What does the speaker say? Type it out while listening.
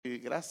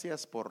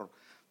gracias por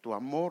tu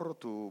amor,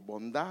 tu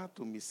bondad,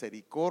 tu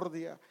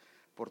misericordia,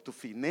 por tu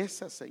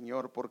fineza,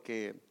 Señor,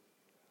 porque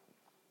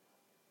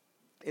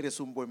eres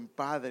un buen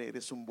Padre,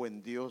 eres un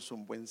buen Dios,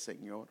 un buen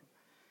Señor.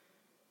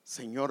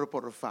 Señor,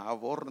 por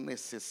favor,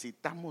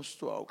 necesitamos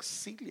tu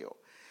auxilio.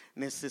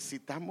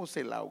 Necesitamos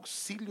el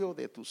auxilio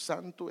de tu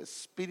Santo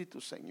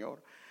Espíritu,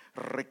 Señor.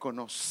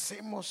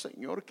 Reconocemos,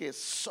 Señor, que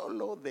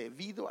solo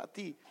debido a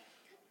ti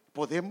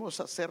podemos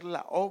hacer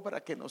la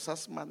obra que nos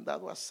has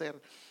mandado a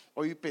hacer.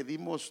 Hoy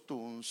pedimos tu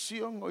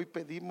unción, hoy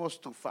pedimos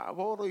tu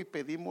favor, hoy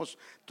pedimos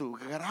tu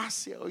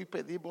gracia, hoy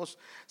pedimos,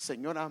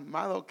 Señor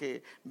amado,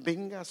 que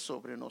venga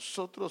sobre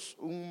nosotros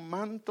un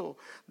manto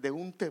de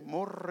un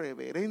temor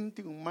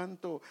reverente, un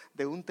manto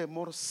de un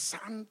temor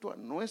santo a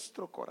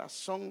nuestro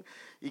corazón,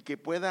 y que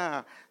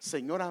pueda,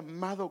 Señor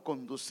amado,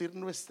 conducir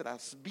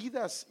nuestras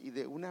vidas y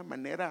de una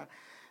manera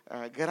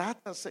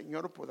grata,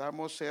 Señor,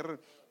 podamos ser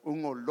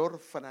un olor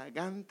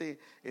fragante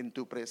en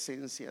tu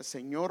presencia.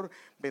 Señor,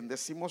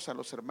 bendecimos a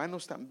los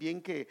hermanos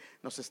también que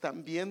nos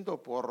están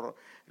viendo por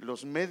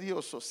los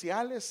medios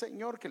sociales,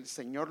 Señor, que el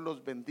Señor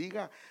los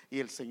bendiga y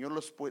el Señor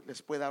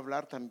les pueda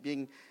hablar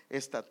también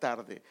esta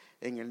tarde.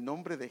 En el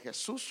nombre de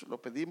Jesús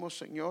lo pedimos,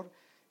 Señor,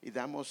 y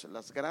damos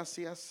las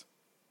gracias.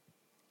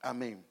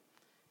 Amén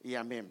y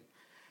amén.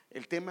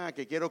 El tema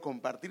que quiero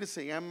compartir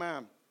se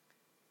llama: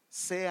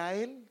 sea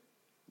Él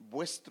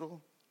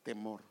vuestro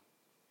temor.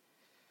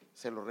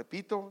 Se lo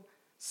repito: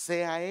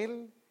 sea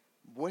Él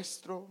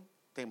vuestro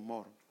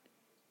temor.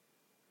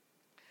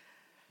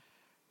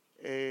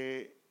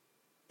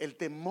 El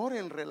temor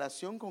en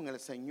relación con el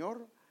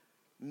Señor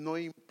no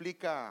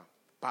implica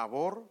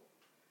pavor,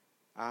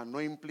 no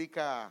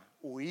implica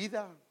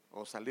huida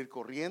o salir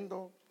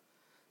corriendo,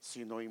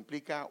 sino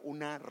implica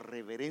una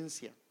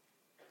reverencia,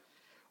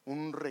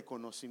 un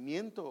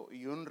reconocimiento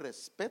y un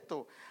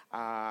respeto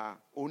a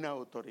una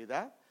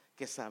autoridad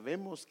que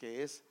sabemos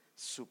que es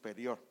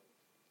superior.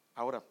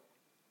 Ahora,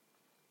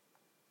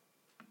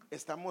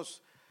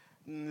 estamos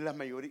la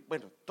mayoría,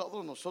 bueno,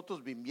 todos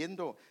nosotros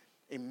viviendo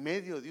en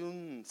medio de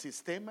un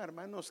sistema,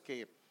 hermanos,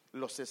 que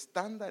los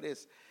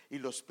estándares y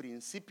los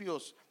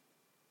principios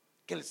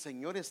que el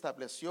Señor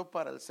estableció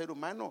para el ser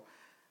humano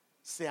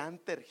se han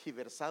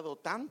tergiversado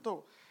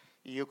tanto,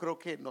 y yo creo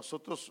que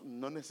nosotros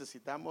no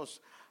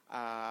necesitamos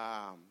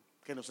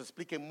que nos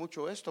expliquen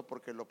mucho esto,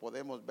 porque lo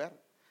podemos ver.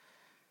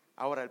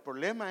 Ahora, el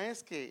problema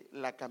es que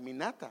la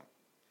caminata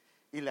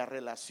y la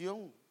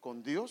relación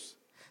con Dios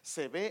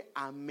se ve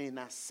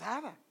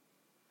amenazada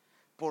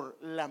por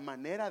la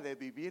manera de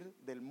vivir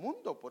del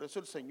mundo. Por eso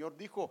el Señor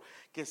dijo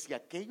que si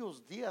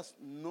aquellos días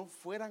no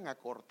fueran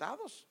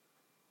acortados,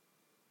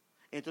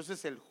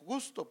 entonces el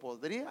justo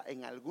podría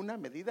en alguna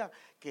medida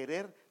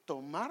querer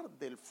tomar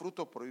del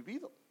fruto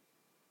prohibido,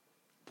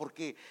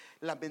 porque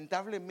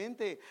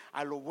lamentablemente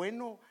a lo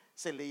bueno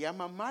se le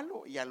llama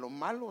malo y a lo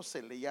malo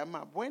se le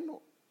llama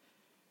bueno.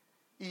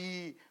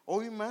 Y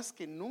hoy más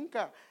que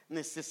nunca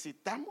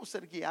necesitamos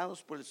ser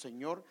guiados por el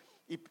Señor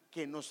y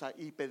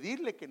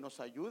pedirle que nos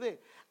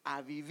ayude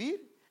a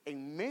vivir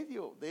en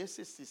medio de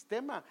ese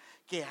sistema,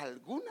 que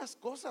algunas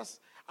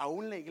cosas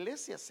aún la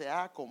iglesia se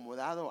ha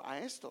acomodado a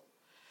esto,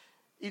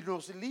 y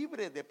nos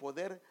libre de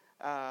poder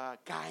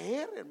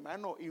caer,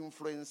 hermano,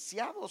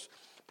 influenciados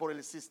por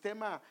el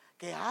sistema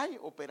que hay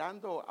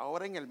operando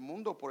ahora en el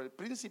mundo, por el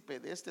príncipe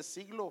de este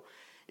siglo,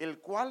 el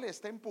cual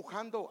está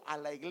empujando a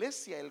la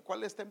iglesia, el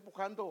cual está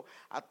empujando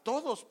a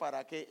todos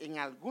para que en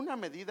alguna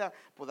medida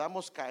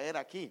podamos caer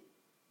aquí.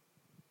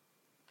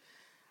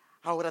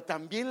 Ahora,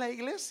 también la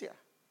iglesia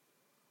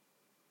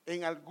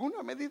en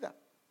alguna medida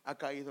ha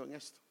caído en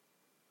esto.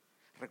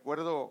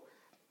 Recuerdo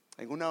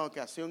en una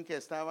ocasión que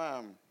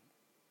estaba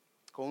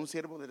con un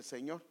siervo del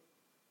Señor,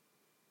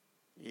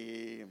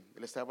 y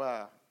él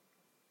estaba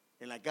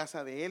en la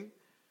casa de él,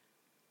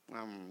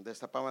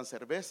 destapaban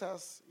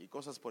cervezas y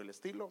cosas por el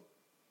estilo.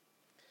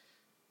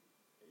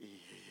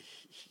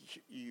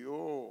 Y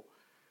yo,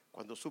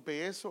 cuando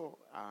supe eso,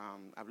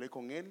 hablé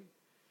con él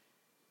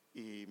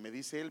y me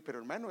dice él: pero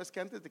hermano, es que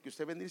antes de que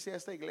usted venirse a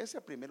esta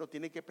iglesia, primero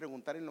tiene que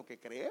preguntar en lo que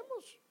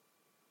creemos.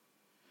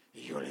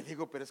 Y yo le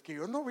digo: pero es que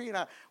yo no voy a ir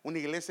a una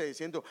iglesia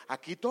diciendo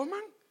aquí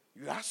toman.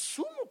 Yo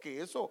asumo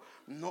que eso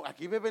no,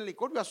 aquí beben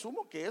licor, yo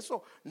asumo que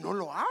eso no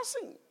lo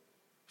hacen.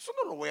 Eso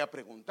no lo voy a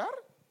preguntar.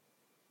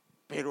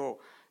 Pero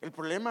el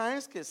problema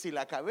es que si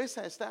la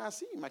cabeza está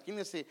así,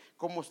 imagínense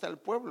cómo está el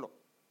pueblo.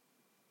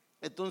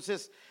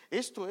 Entonces,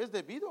 esto es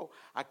debido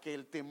a que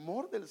el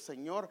temor del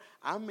Señor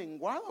ha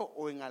menguado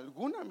o en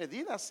alguna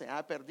medida se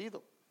ha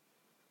perdido.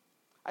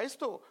 A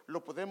esto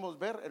lo podemos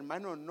ver,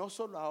 hermano, no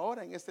solo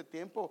ahora en este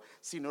tiempo,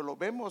 sino lo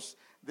vemos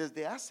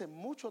desde hace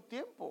mucho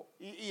tiempo.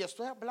 Y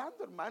estoy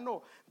hablando,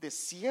 hermano, de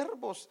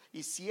siervos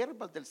y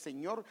siervas del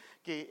Señor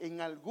que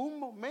en algún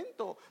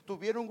momento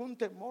tuvieron un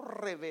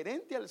temor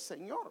reverente al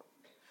Señor,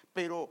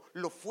 pero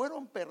lo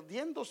fueron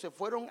perdiendo, se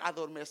fueron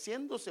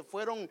adormeciendo, se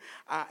fueron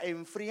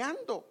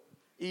enfriando,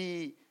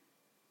 y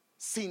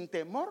sin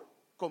temor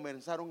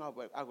comenzaron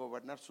a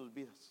gobernar sus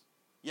vidas.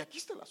 Y aquí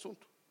está el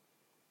asunto.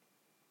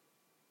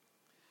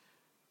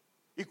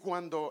 Y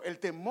cuando el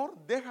temor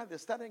deja de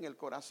estar en el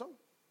corazón,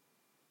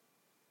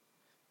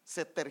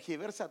 se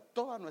tergiversa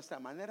toda nuestra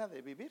manera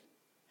de vivir.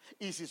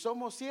 Y si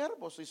somos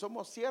siervos, si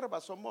somos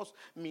siervas, somos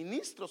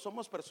ministros,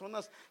 somos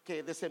personas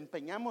que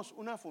desempeñamos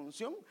una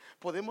función,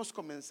 podemos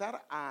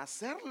comenzar a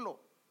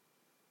hacerlo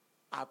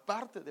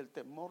aparte del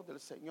temor del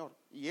Señor.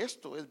 Y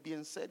esto es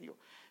bien serio.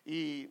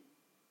 Y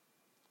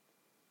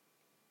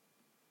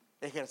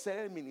ejercer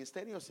el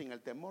ministerio sin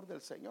el temor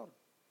del Señor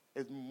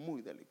es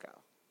muy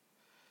delicado.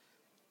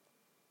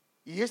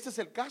 Y este es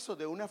el caso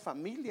de una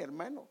familia,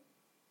 hermano.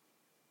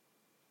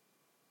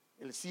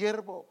 El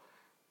siervo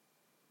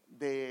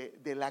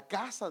de la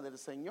casa del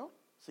Señor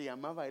se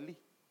llamaba Elí.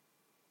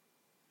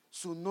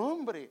 Su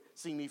nombre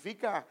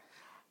significa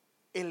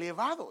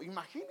elevado.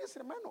 Imagínese,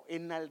 hermano,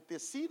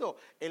 enaltecido,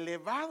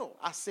 elevado,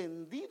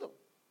 ascendido.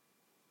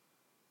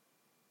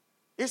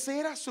 Ese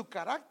era su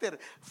carácter.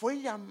 Fue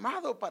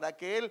llamado para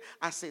que él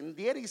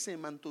ascendiera y se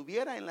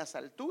mantuviera en las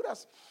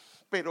alturas.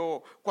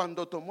 Pero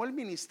cuando tomó el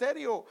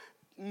ministerio,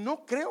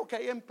 no creo que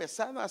haya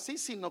empezado así,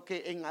 sino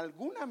que en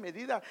alguna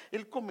medida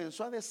él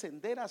comenzó a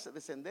descender,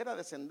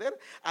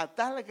 a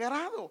tal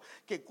grado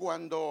que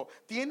cuando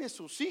tiene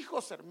sus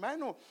hijos,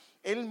 hermano,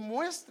 él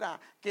muestra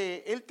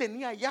que él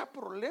tenía ya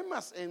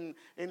problemas en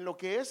lo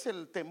que es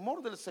el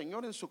temor del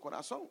Señor en su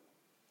corazón.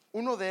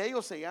 Uno de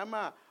ellos se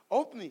llama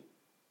Ofni,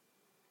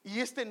 y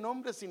este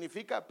nombre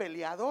significa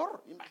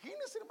peleador.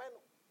 Imagínense, hermano.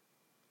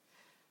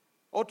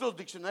 Otros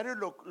diccionarios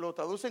lo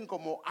traducen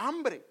como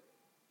hambre.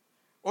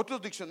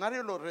 Otros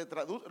diccionarios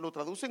lo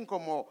traducen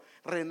como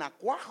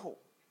renacuajo.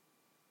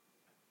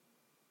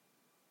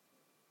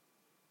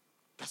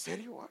 ¿Está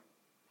serio?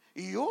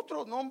 Y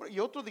otro nombre, y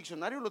otro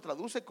diccionario lo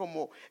traduce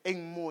como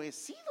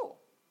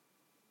enmohecido.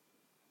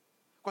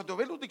 Cuando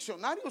ves los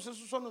diccionarios,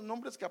 esos son los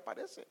nombres que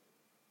aparecen.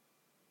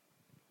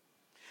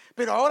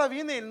 Pero ahora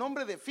viene el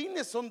nombre de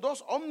Fines. Son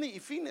dos, Omni y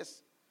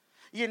Fines.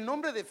 Y el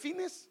nombre de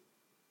Fines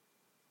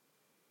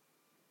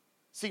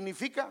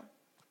significa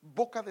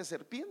boca de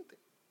serpiente.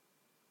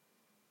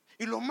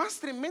 Y lo más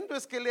tremendo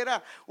es que él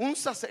era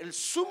el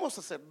sumo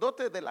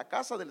sacerdote de la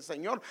casa del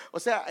Señor. O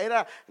sea,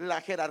 era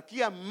la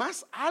jerarquía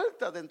más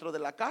alta dentro de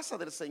la casa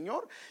del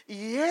Señor.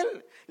 Y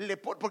él,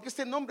 porque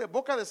este nombre,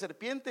 boca de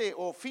serpiente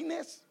o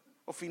Fines,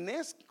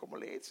 como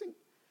le dicen,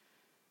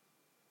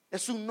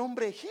 es un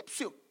nombre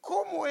egipcio.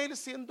 ¿Cómo él,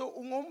 siendo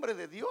un hombre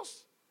de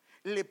Dios,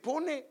 le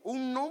pone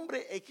un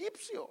nombre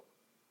egipcio?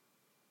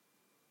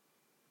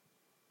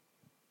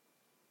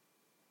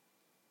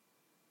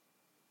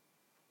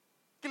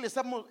 Que le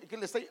está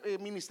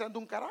ministrando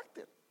un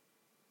carácter.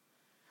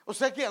 O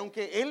sea que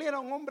aunque él era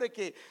un hombre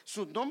que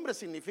su nombre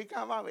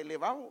significaba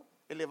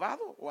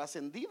elevado o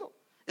ascendido,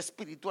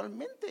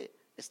 espiritualmente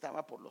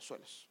estaba por los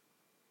suelos.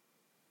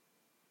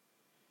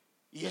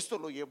 Y esto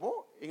lo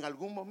llevó en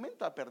algún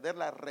momento a perder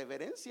la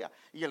reverencia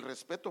y el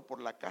respeto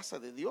por la casa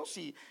de Dios.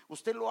 Y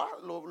usted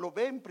lo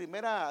ve en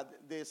Primera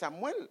de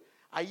Samuel.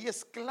 Ahí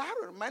es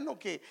claro, hermano,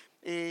 que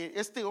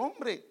este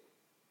hombre,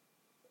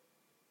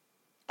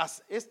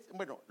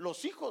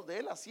 los hijos de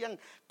él hacían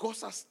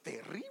cosas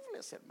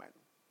terribles, hermano.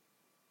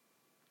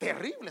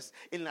 Terribles.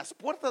 En las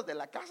puertas de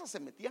la casa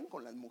se metían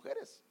con las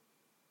mujeres.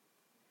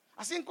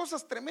 Hacían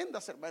cosas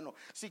tremendas, hermano.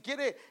 Si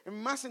quiere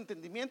más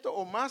entendimiento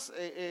o más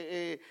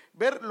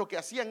ver lo que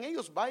hacían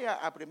ellos, vaya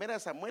a Primera de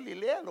Samuel y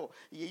léalo.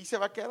 Y ahí se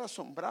va a quedar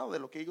asombrado de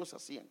lo que ellos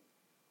hacían.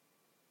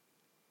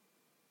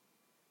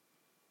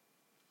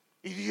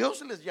 Y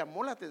Dios les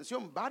llamó la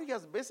atención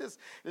varias veces,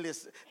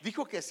 les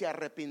dijo que se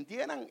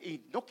arrepintieran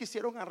y no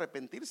quisieron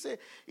arrepentirse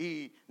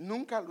y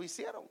nunca lo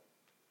hicieron.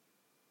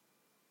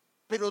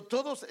 Pero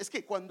es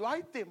que cuando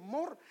hay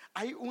temor,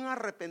 hay un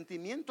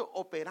arrepentimiento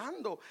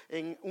operando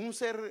en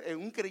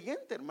un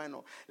creyente,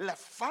 hermano. La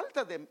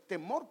falta de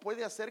temor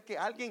puede hacer que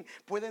alguien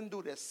pueda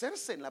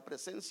endurecerse en la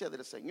presencia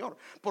del Señor.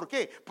 ¿Por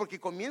qué? Porque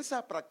comienza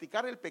a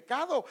practicar el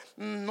pecado,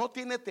 no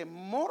tiene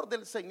temor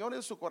del Señor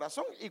en su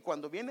corazón, y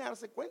cuando viene a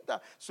darse cuenta,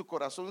 su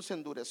corazón se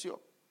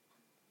endureció.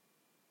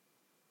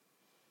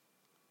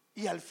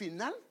 Y al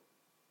final,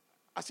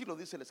 así lo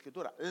dice la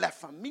Escritura, la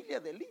familia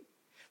de Elí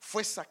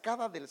fue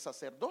sacada del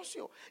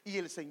sacerdocio y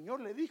el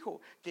Señor le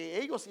dijo que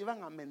ellos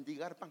iban a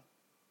mendigar pan.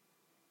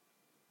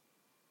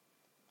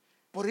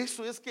 Por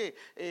eso es que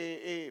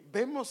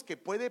vemos que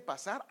puede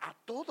pasar a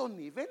todo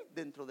nivel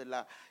dentro de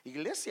la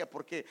iglesia,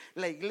 porque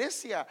la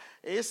iglesia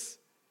es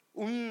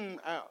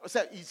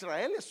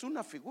Israel es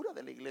una figura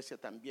de la iglesia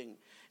también.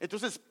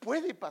 Entonces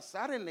puede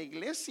pasar en la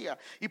iglesia,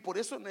 y por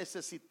eso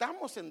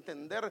necesitamos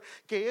entender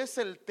que es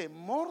el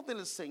temor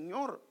del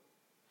Señor.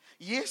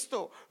 Y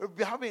esto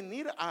va a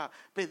venir a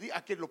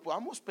que lo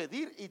podamos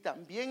pedir, y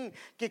también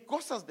qué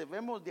cosas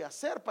debemos de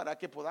hacer para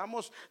que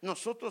podamos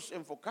nosotros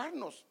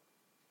enfocarnos.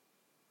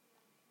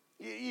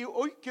 Y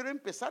hoy quiero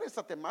empezar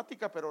esta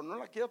temática, pero no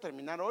la quiero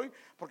terminar hoy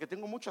porque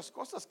tengo muchas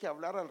cosas que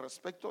hablar al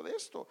respecto de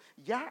esto.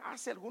 Ya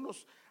hace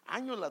algunos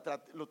años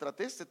lo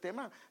traté este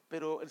tema,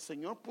 pero el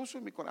Señor puso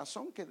en mi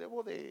corazón que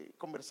debo de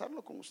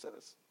conversarlo con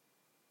ustedes.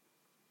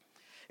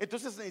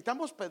 Entonces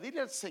necesitamos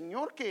pedirle al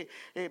Señor que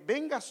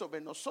venga sobre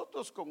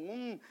nosotros con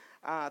un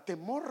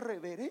temor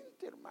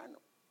reverente,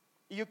 hermano.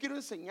 Y yo quiero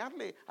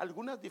enseñarle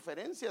algunas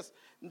diferencias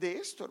de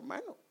esto,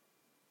 hermano.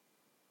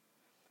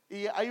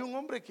 Y hay un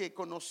hombre que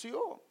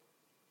conoció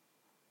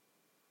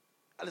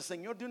al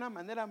Señor de una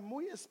manera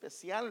muy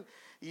especial,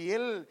 y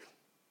él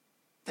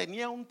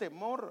tenía un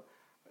temor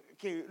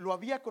que lo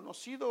había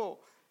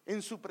conocido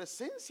en su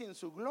presencia, en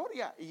su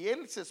gloria, y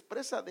él se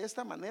expresa de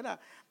esta manera,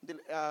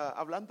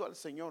 hablando al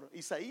Señor.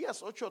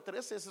 Isaías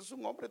 8:13, ese es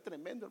un hombre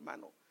tremendo,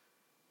 hermano.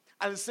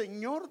 Al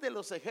Señor de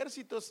los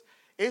ejércitos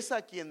es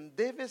a quien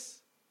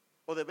debes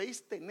o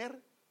debéis tener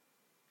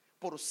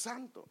por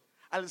santo.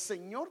 Al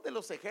Señor de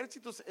los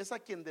ejércitos es a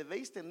quien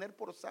debéis tener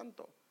por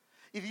santo.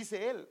 Y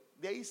dice él,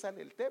 de ahí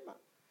sale el tema: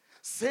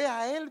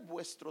 sea él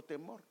vuestro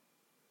temor,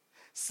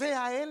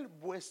 sea él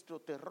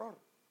vuestro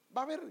terror.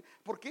 Va a ver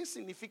por qué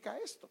significa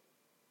esto.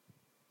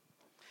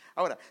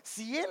 Ahora,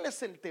 si él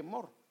es el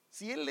temor,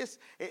 si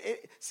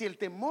el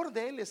temor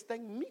de él está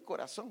en mi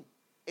corazón,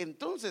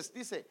 entonces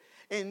dice,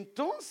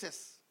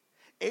 entonces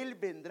él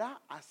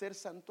vendrá a ser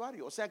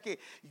santuario. O sea que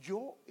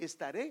yo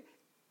estaré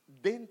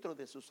dentro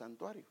de su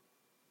santuario.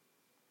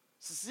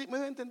 ¿Sí me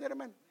voy a entender,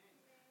 hermano?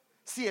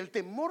 Si el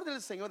temor del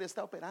Señor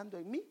está operando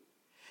en mí,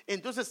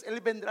 entonces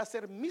él vendrá a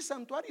ser mi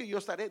santuario y yo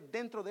estaré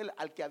dentro de él.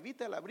 Al que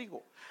habita el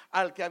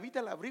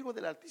abrigo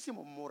del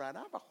Altísimo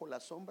morará bajo la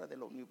sombra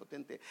del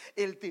Omnipotente.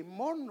 El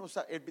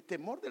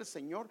temor del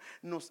Señor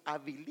nos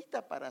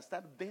habilita para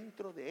estar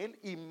dentro de él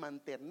y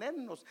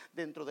mantenernos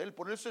dentro de él.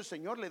 Por eso el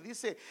Señor le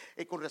dice,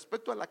 con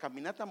respecto a la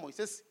caminata a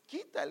Moisés: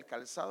 quita el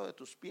calzado de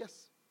tus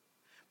pies,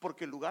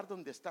 porque el lugar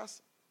donde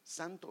estás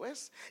santo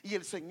es. Y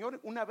el Señor,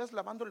 una vez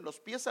lavándole los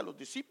pies a los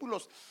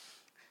discípulos,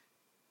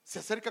 se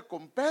acerca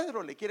con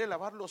Pedro, le quiere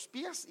lavar los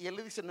pies, y él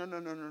le dice: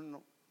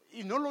 no.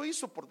 Y no lo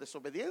hizo por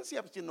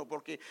desobediencia, sino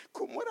porque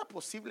 ¿cómo era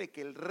posible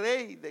que el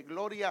Rey de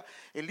Gloria,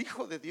 el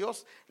Hijo de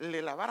Dios,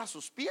 le lavara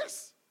sus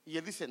pies? Y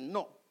él dice: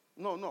 no.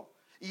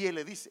 Y él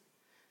le dice: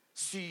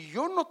 si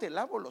yo no te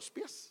lavo los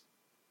pies,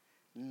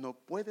 no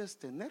puedes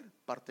tener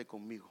parte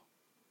conmigo.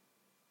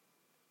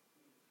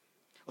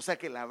 O sea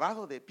que el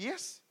lavado de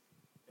pies,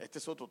 este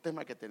es otro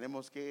tema que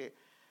tenemos que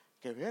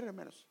ver,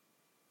 hermanos.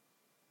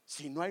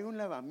 Si no hay un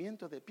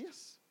lavamiento de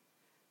pies,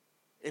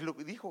 es lo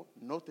que dijo: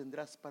 no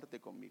tendrás parte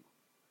conmigo.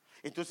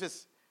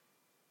 Entonces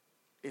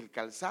el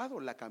calzado,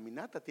 la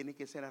caminata tiene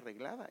que ser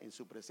arreglada en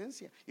su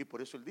presencia. Y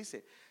por eso él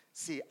dice: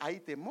 si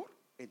hay temor,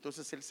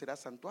 entonces él será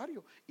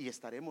santuario y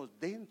estaremos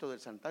dentro del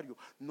santuario,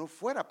 no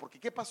fuera. Porque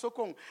 ¿qué pasó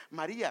con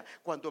María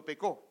cuando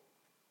pecó?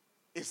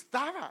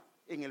 Estaba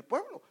en el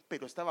pueblo,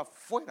 pero estaba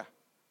fuera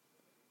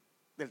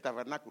del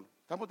tabernáculo.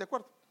 ¿Estamos de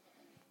acuerdo?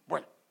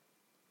 Bueno,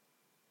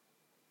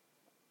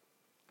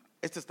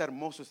 está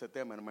hermoso este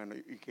tema, hermano,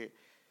 y que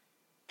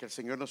el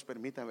Señor nos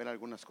permita ver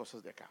algunas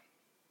cosas de acá.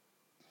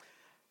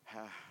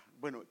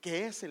 Bueno,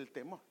 ¿qué es el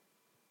temor?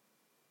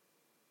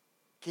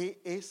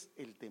 ¿Qué es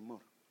el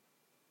temor?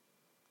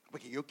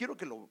 Porque yo quiero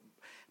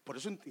por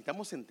eso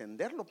necesitamos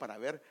entenderlo para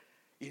ver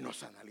y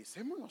nos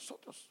analicemos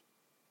nosotros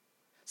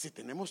si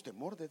tenemos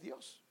temor de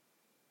Dios.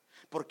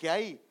 Porque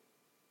hay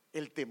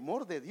el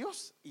temor de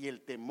Dios y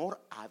el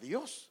temor a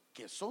Dios,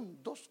 que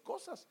son dos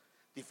cosas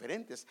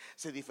diferentes.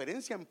 Se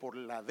diferencian por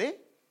la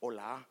D o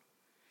la A.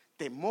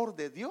 Temor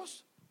de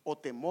Dios o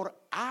temor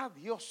a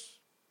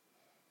Dios.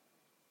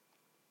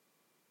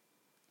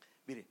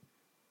 Mire,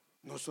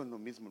 no son lo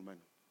mismo,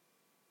 hermano.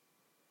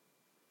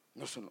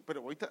 No son,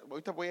 pero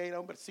ahorita voy a ir a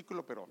un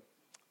versículo, pero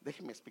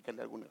déjeme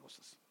explicarle algunas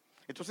cosas.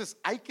 Entonces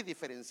hay que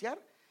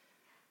diferenciar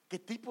qué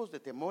tipos de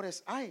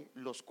temores hay,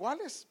 los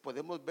cuales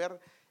podemos ver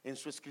en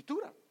su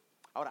escritura.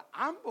 Ahora,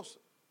 ambos,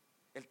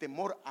 el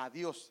temor a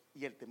Dios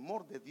y el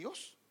temor de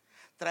Dios,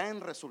 traen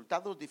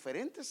resultados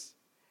diferentes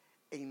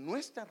en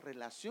nuestra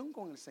relación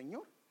con el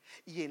Señor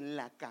y en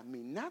la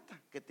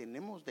caminata que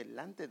tenemos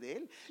delante de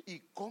Él y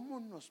cómo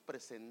nos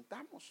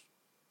presentamos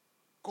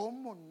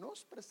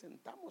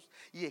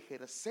y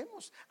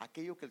ejercemos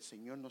aquello que el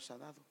Señor nos ha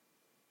dado.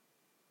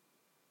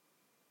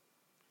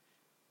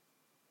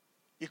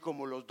 Y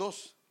como los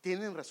dos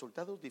tienen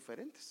resultados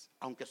diferentes,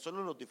 aunque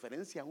solo los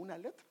diferencia una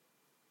letra,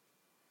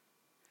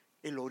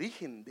 el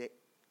origen de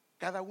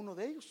cada uno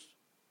de ellos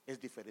es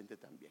diferente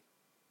también.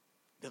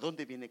 ¿De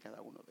dónde viene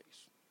cada uno de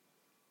ellos?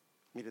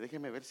 Mire,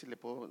 déjeme ver si le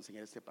puedo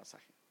enseñar este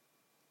pasaje.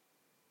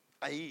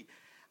 Ahí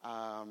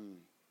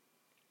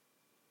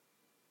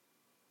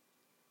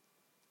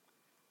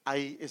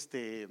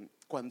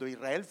cuando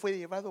Israel fue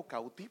llevado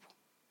cautivo,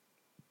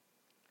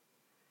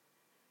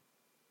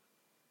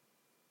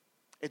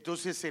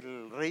 entonces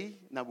el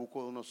rey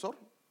Nabucodonosor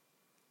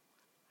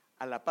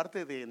a la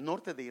parte de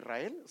norte de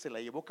Israel se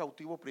la llevó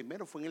cautivo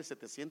primero, fue en el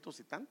 700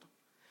 y tanto.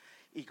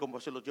 Y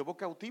como se los llevó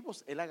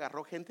cautivos, él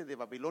agarró gente de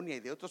Babilonia y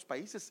de otros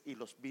países y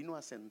los vino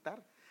a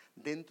sentar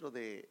dentro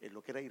de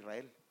lo que era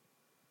Israel.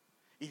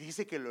 Y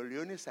dice que los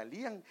leones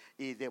salían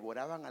y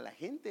devoraban a la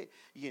gente,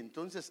 y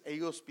entonces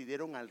ellos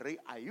pidieron al rey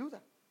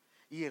ayuda.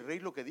 Y el rey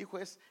lo que dijo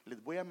es: les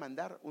voy a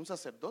mandar un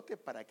sacerdote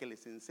para que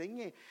les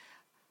enseñe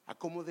a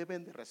cómo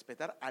deben de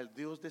respetar al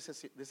Dios de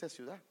esa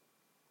ciudad,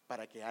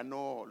 para que ya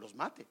no los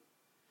mate.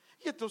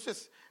 Y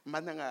entonces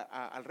mandan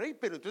al rey,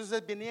 pero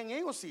entonces venían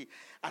ellos y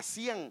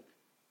hacían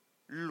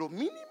lo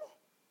mínimo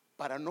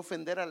para no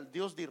ofender al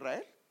Dios de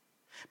Israel,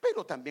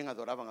 pero también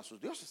adoraban a sus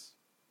dioses.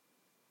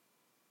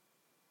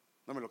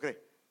 ¿No me lo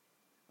cree?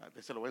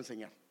 Se lo voy a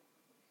enseñar.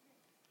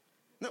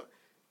 No,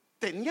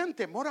 tenían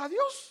temor a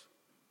Dios,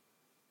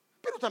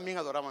 pero también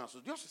adoraban a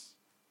sus dioses.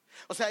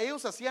 O sea,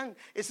 ellos hacían,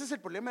 ese es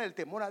el problema del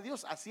temor a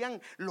Dios,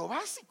 hacían lo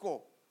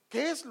básico.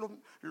 ¿Qué es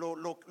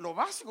lo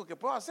básico que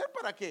puedo hacer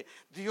para que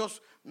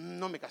Dios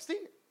no me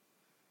castigue?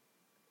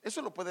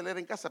 Eso lo puede leer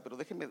en casa, pero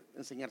déjenme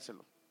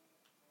enseñárselo.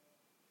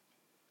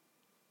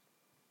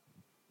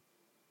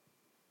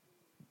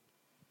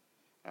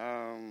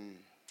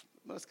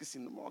 No, es que si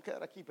no me voy a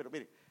quedar aquí, pero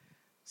mire,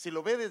 si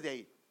lo ve desde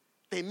ahí,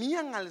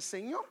 temían al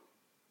Señor.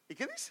 ¿Y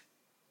qué dice?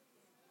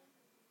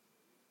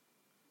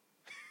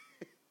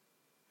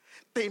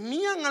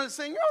 Temían al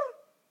Señor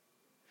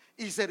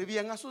y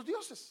servían a sus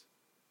dioses,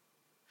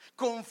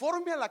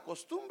 conforme a la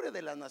costumbre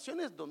de las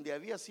naciones donde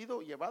habían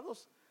sido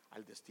llevados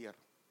al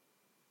destierro.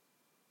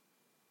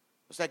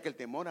 O sea que el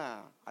temor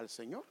al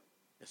Señor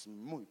es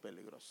muy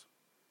peligroso.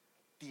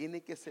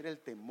 Tiene que ser el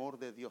temor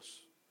de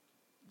Dios.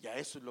 Ya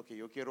eso es lo que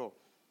yo quiero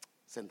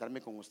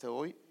sentarme con usted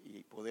hoy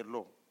y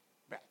poderlo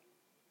ver.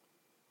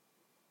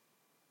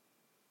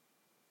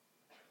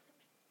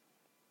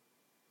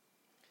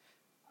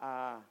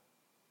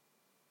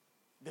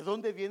 ¿De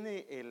dónde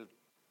viene el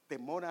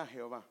temor a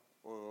Jehová?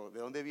 ¿O de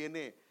dónde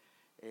viene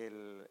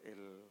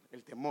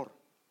el temor?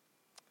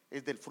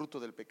 Es del fruto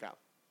del pecado.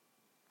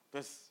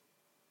 Entonces,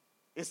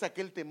 es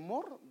aquel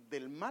temor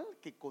del mal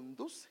que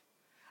conduce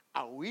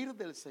a huir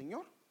del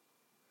Señor,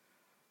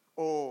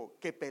 o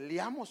que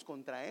peleamos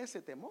contra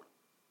ese temor,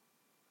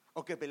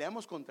 o que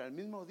peleamos contra el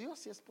mismo Dios,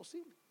 si es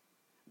posible,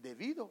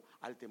 debido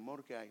al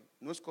temor que hay.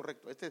 No es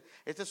correcto. Este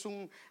es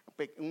un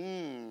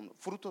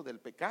fruto del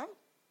pecado,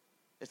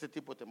 este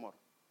tipo de temor.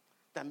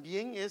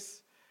 También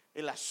es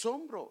el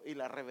asombro y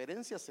la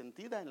reverencia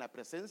sentida en la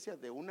presencia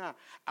de una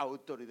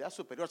autoridad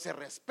superior. Se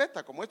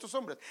respeta, como estos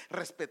hombres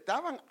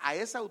respetaban a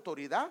esa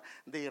autoridad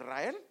de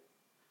Israel,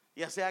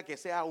 ya sea que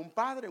sea un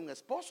padre, un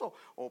esposo,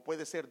 o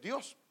puede ser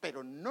Dios,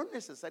 pero no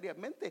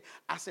necesariamente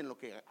hacen lo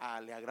que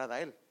le agrada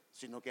a él,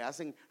 sino que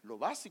hacen lo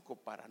básico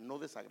para no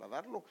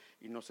desagradarlo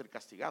y no ser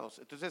castigados.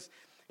 Entonces,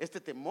 este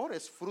temor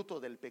es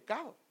fruto del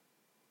pecado.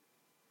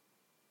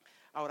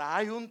 Ahora,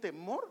 hay un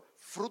temor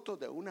fruto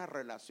de una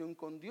relación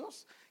con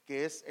Dios,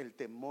 que es el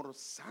temor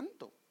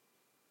santo.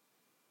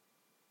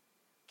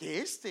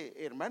 Que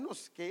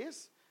hermanos, ¿qué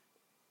es?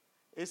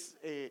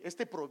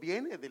 Este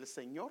proviene del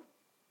Señor.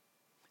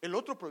 El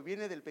otro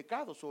proviene del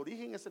pecado, su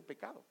origen es el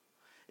pecado.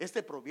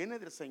 Este proviene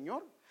del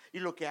Señor, y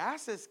lo que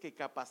hace es que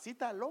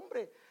capacita al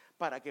hombre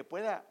para que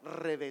pueda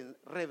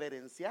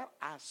reverenciar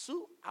a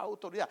su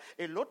autoridad.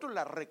 El otro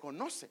la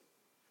reconoce,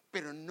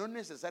 pero no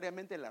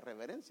necesariamente la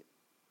reverencia.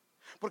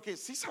 Porque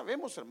sí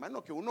sabemos,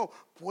 hermano, que uno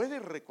puede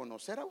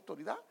reconocer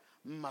autoridad,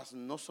 mas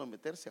no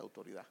someterse a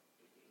autoridad.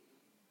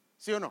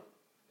 ¿Sí o no?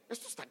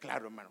 Esto está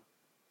claro, hermano.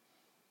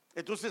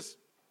 Entonces,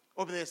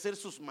 obedecer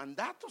sus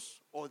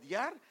mandatos,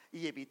 odiar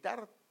y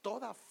evitar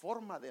toda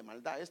forma de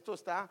maldad. Esto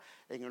está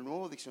en el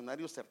Nuevo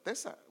Diccionario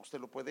Certeza. Usted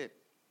lo puede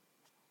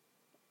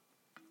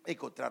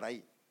encontrar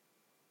ahí.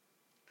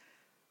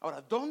 Ahora,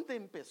 ¿dónde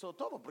empezó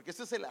todo? Porque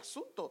ese es el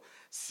asunto.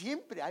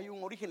 Siempre hay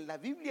un origen. La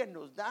Biblia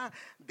nos da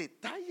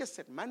detalles,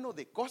 hermano,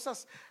 de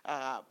cosas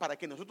para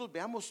que nosotros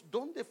veamos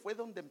dónde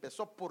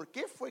empezó, por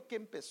qué fue que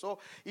empezó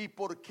y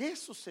por qué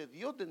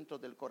sucedió dentro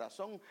del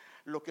corazón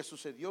lo que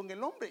sucedió en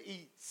el hombre.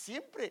 Y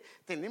siempre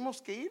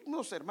tenemos que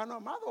irnos, hermano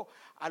amado,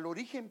 al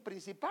origen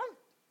principal.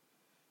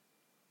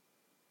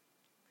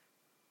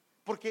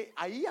 Porque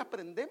ahí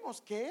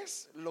aprendemos qué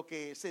es lo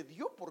que se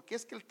dio, por qué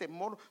es que el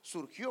temor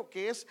surgió,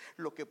 qué es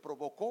lo que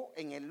provocó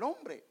en el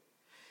hombre.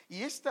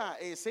 Y esta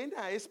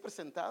escena es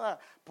presentada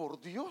por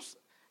Dios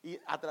y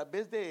a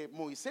través de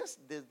Moisés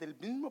desde el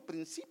mismo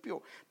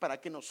principio, para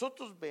que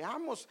nosotros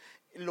veamos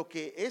lo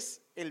que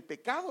es el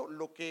pecado,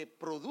 lo que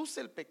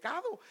produce el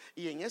pecado,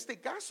 y en este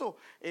caso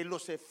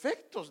los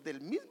efectos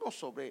del mismo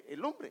sobre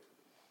el hombre.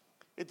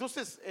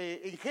 Entonces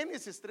en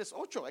Génesis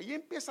 3:8, ahí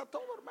empieza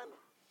todo,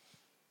 hermano.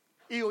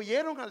 Y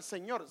oyeron al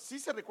Señor. Sí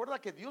se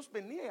recuerda que Dios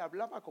venía y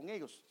hablaba con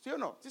ellos, ¿sí o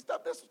no? Sí,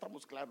 de eso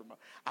estamos claros, hermano.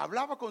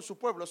 Hablaba con su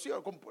pueblo, ¿sí?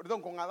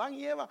 Con Adán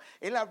y Eva.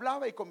 Él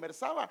hablaba y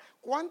conversaba.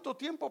 ¿Cuánto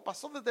tiempo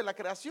pasó desde la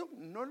creación?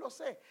 No lo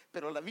sé,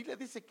 pero la Biblia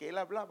dice que él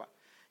hablaba.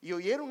 Y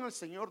oyeron al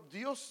Señor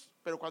Dios,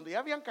 pero cuando ya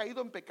habían caído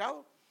en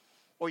pecado,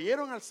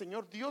 oyeron al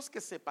Señor Dios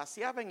que se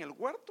paseaba en el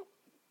huerto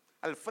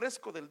al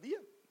fresco del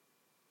día.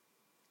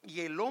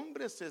 Y el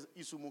hombre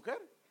y su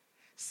mujer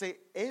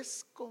se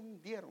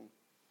escondieron.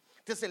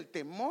 Entonces el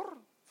temor,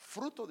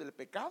 fruto del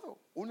pecado,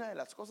 una de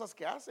las cosas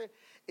que hace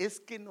es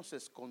que nos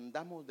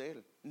escondamos de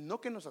él. No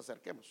que nos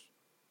acerquemos,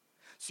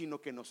 sino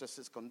que nos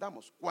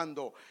escondamos.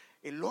 Cuando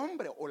el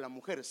hombre o la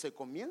mujer se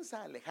comienza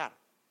a alejar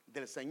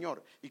del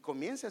Señor y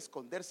comienza a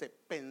esconderse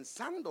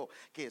pensando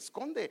que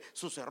esconde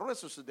sus errores,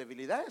 sus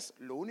debilidades,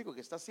 lo único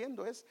que está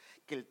haciendo es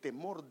que el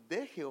temor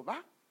de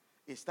Jehová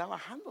está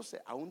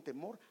bajándose a un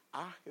temor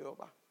a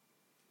Jehová.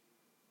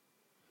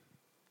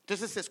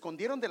 Entonces se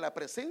escondieron de la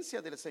presencia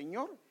del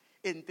Señor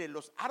entre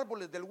los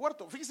árboles del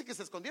huerto. Fíjese que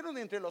se escondieron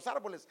entre los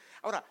árboles.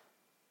 Ahora,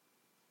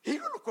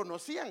 ellos lo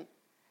conocían,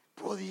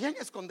 podían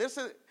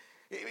esconderse.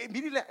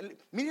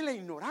 Mire la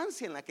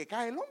ignorancia en la que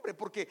cae el hombre,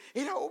 porque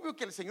era obvio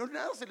que al Señor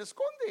nada se le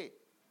esconde,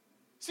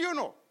 ¿sí o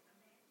no?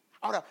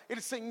 Ahora,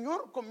 el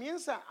Señor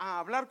comienza a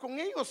hablar con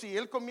ellos y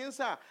el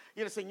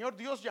Señor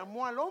Dios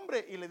llamó al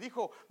hombre y le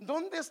dijo: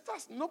 ¿dónde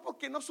estás? No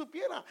porque no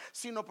supiera,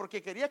 sino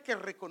porque quería que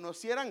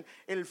reconocieran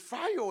el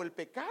fallo o el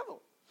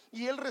pecado.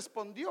 Y él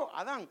respondió: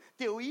 Adán,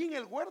 te oí en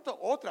el huerto.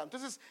 Otra.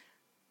 Entonces,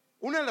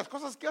 una de las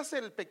cosas que hace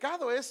el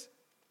pecado es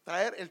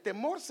traer el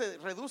temor, se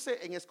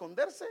reduce en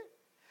esconderse.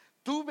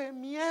 Tuve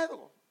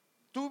miedo,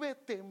 tuve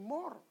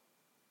temor,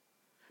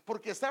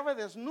 porque estaba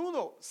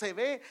desnudo, se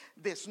ve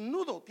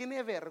desnudo,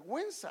 tiene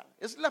vergüenza.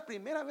 Es la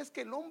primera vez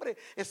que el hombre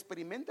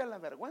experimenta la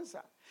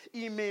vergüenza.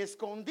 Y me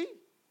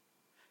escondí.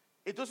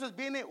 Entonces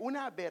viene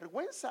una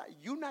vergüenza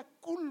y una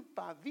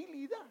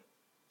culpabilidad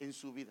en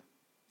su vida.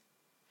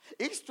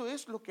 Esto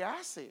es lo que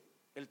hace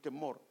el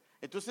temor.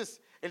 Entonces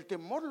el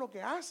temor lo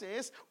que hace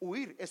es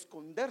huir,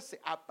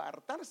 esconderse,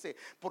 apartarse,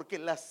 porque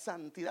la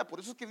santidad, por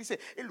eso es que dice: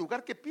 el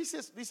lugar que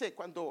pises, dice,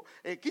 cuando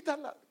quitas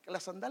la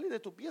sandalia de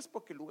tus pies,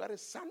 porque el lugar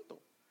es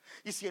santo.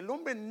 Y si el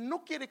hombre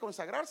no quiere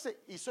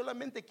consagrarse y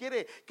solamente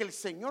quiere que el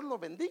Señor lo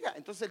bendiga,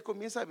 entonces él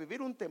comienza a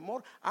vivir un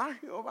temor a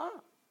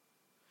Jehová.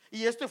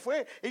 Y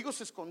ellos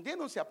se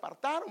escondieron, se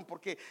apartaron,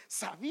 porque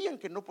sabían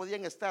que no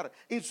podían estar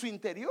en su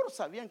interior,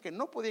 sabían que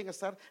no podían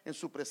estar en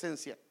su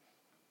presencia.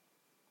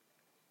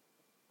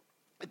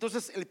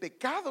 Entonces el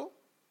pecado,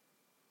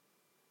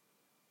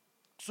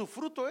 su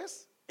fruto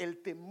es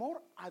el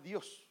temor a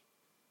Dios,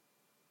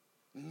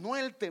 no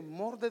el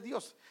temor de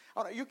Dios.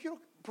 Ahora yo quiero,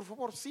 por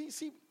favor,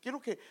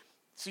 quiero que,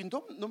 si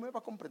no, no me va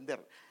a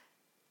comprender.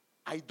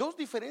 Hay dos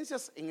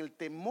diferencias en el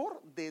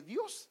temor de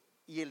Dios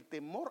y el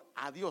temor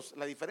a Dios.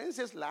 La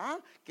diferencia es la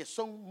A, que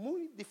son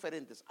muy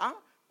diferentes, A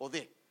o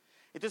D.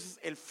 Entonces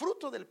el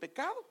fruto del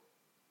pecado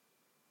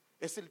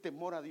es el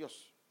temor a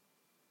Dios,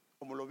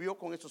 como lo vio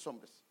con estos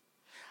hombres.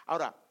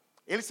 Ahora,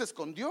 él se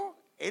escondió,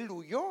 él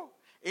huyó,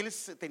 él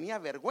tenía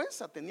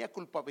vergüenza, tenía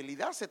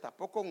culpabilidad, se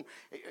tapó con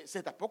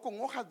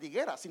hojas de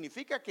higuera.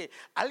 Significa que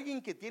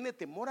alguien que tiene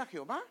temor a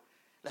Jehová,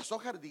 las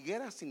hojas de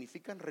higuera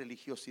significan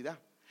religiosidad.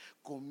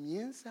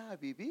 Comienza a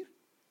vivir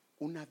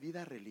una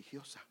vida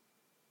religiosa,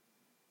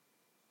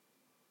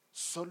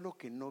 solo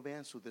que no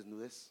vean su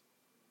desnudez.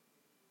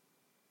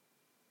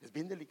 Es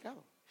bien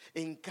delicado.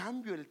 En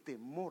cambio, el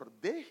temor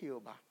de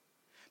Jehová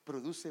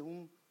produce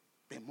un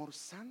temor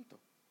santo,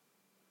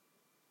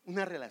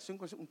 una relación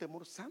con un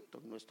temor santo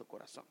en nuestro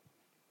corazón.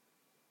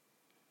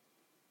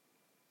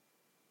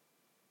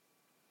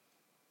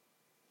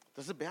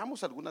 Entonces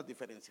veamos algunas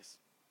diferencias.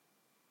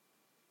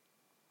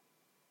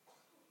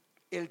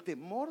 El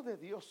temor de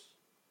Dios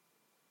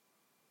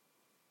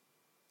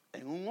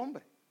en un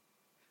hombre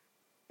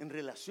en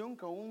relación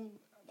con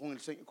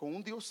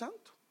un Dios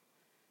santo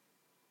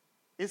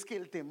es que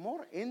el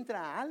temor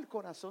entra al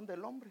corazón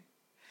del hombre.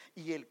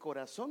 Y el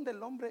corazón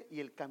del hombre y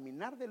el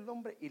caminar del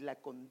hombre y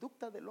la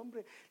conducta del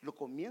hombre lo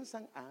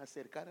comienzan a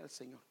acercar al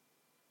Señor.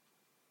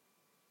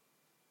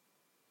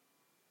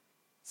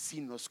 Si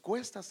nos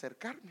cuesta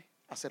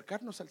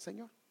acercarnos al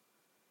Señor.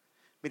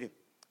 Mire,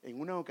 en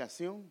una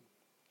ocasión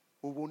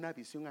hubo una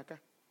visión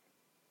acá.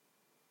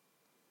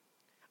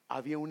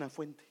 Había una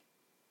fuente,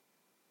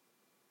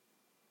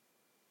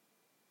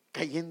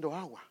 cayendo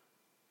agua,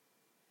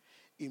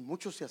 y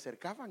muchos se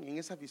acercaban en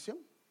esa visión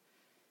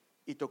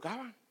y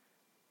tocaban,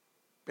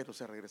 pero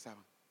se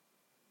regresaban,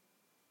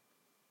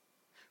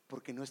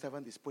 porque no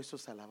estaban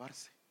dispuestos a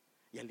lavarse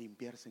y a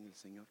limpiarse en el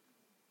Señor.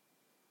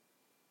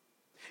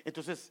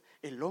 Entonces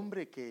el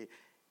hombre que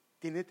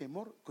tiene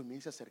temor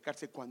comienza a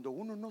acercarse. Cuando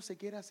uno no se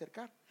quiere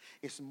acercar,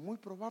 es muy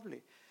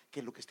probable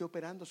que lo que esté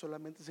operando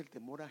solamente es el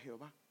temor a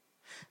Jehová.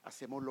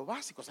 Hacemos lo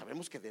básico,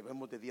 sabemos que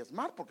debemos de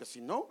diezmar, porque si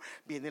no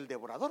viene el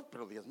devorador,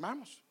 pero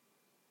diezmamos.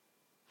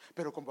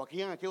 Pero como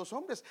aquí aquellos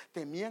hombres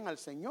temían al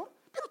Señor,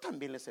 pero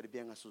también le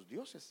servían a sus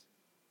dioses.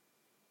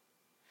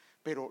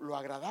 Pero ¿lo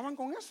agradaban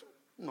con eso?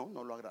 No,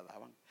 no lo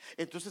agradaban.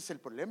 Entonces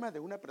el problema de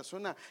una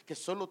persona que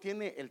solo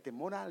tiene el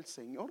temor al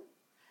Señor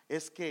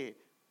es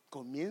que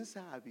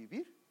comienza a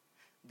vivir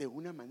de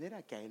una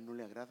manera que a él no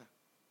le agrada.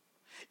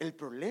 El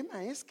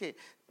problema es que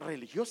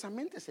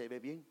religiosamente se ve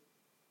bien,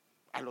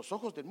 a los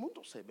ojos del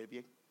mundo se ve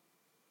bien.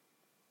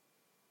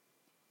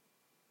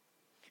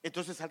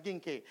 Entonces alguien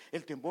que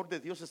el temor de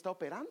Dios está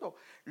operando,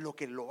 lo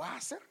que lo va a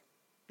hacer,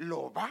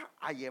 lo va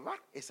a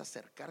llevar, es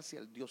acercarse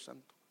al Dios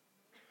santo,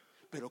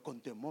 pero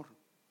con temor,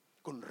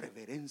 con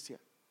reverencia,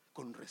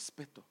 con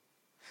respeto,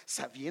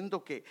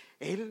 sabiendo que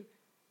Él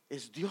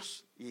es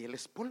Dios y Él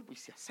es polvo, y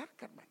se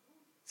acerca, hermano.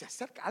 Se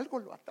acerca, algo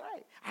lo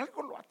atrae,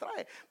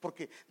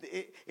 porque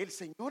el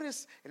Señor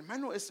es,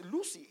 hermano, es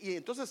luz, y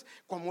entonces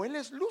como Él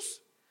es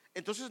luz,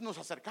 Entonces nos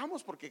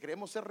acercamos porque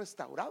queremos ser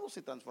restaurados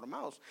y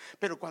transformados.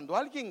 Pero cuando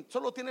alguien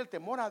solo tiene el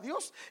temor a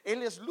Dios,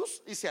 él es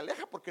luz y se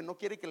aleja porque no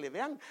quiere que le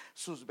vean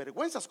sus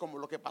vergüenzas, como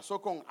lo que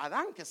pasó con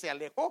Adán, que se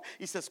alejó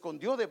y se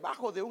escondió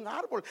debajo de un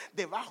árbol,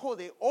 debajo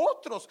de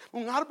otros.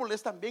 Un árbol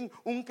es también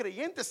un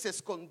creyente, se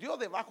escondió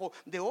debajo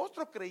de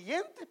otro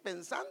creyente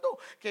pensando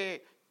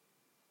que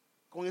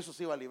con eso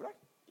se iba a librar,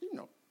 y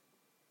no.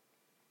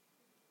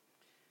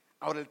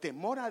 Ahora, el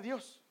temor a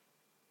Dios,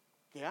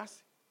 ¿qué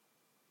hace?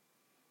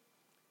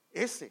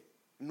 Ese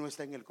no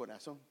está en el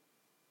corazón,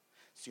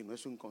 sino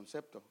es un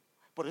concepto.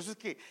 Por eso es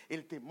que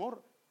el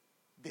temor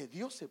de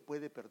Dios se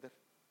puede perder.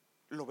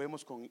 Lo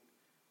vemos con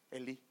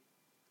Elí.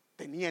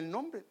 Tenía el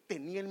nombre,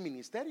 tenía el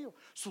ministerio,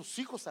 sus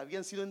hijos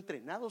habían sido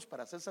entrenados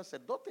para ser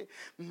sacerdote,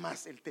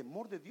 mas el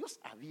temor de Dios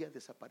había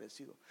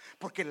desaparecido.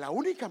 Porque la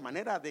única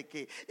manera de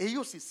que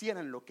ellos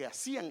hicieran lo que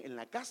hacían en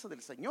la casa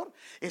del Señor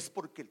es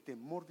porque el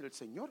temor del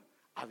Señor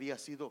había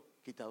sido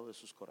quitado de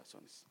sus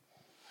corazones.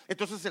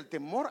 Entonces el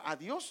temor a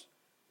Dios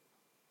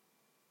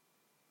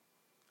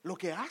lo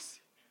que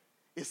hace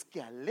es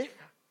que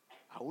aleja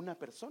a una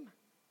persona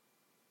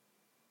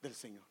del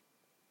Señor,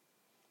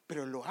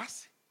 pero lo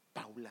hace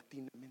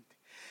paulatinamente.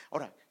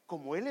 Ahora,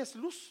 como Él es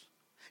luz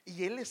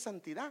y Él es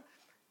santidad,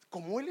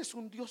 como Él es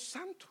un Dios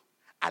santo,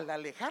 al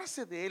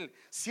alejarse de Él,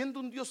 siendo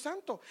un Dios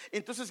santo,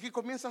 entonces ¿qué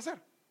comienza a hacer?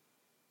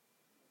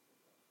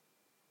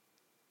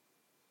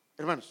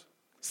 Hermanos,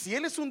 si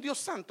Él es un Dios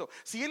santo,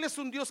 si Él es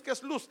un Dios que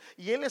es luz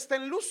y Él está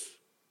en luz,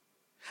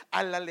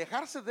 al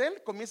alejarse de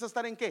Él, comienza a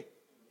estar ¿en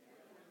qué?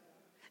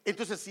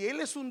 Entonces, si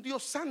Él es un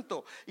Dios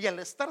santo y al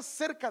estar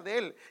cerca de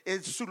Él,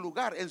 en su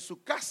lugar, en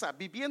su casa,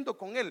 viviendo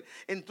con Él,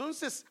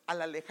 entonces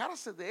al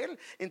alejarse de Él,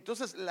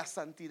 entonces la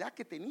santidad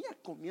que tenía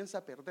comienza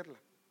a perderla.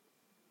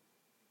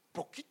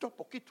 Poquito a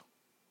poquito.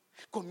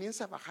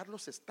 Comienza a bajar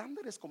los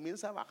estándares,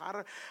 comienza a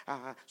bajar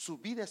su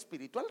vida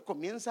espiritual,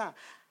 comienza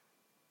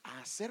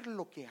a hacer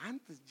lo que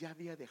antes ya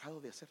había dejado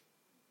de hacer.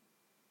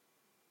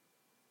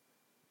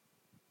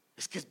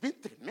 Es que es bien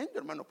tremendo,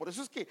 hermano. Por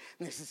eso es que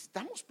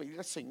necesitamos pedir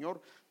al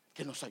Señor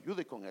que nos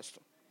ayude con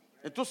esto.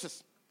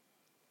 Entonces,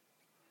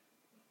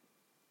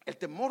 el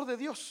temor de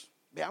Dios,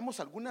 veamos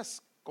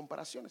algunas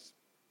comparaciones.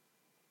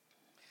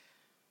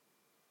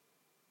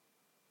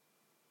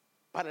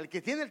 Para el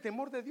que tiene el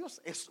temor de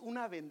Dios es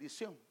una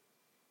bendición.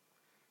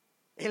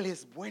 Él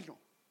es bueno,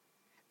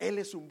 Él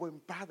es un buen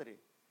padre,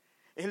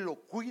 Él lo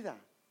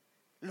cuida,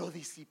 lo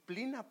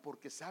disciplina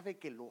porque sabe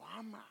que lo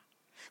ama.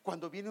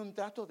 Cuando viene un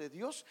trato de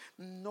Dios,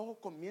 no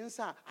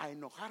comienza a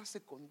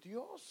enojarse con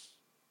Dios.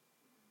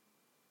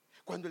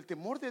 Cuando el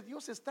temor de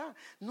Dios está,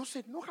 no se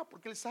enoja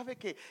porque Él sabe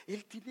que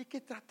Él tiene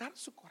que tratar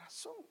su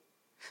corazón.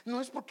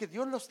 No es porque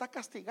Dios lo está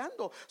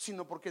castigando,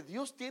 sino porque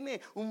Dios tiene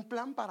un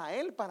plan para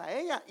él, para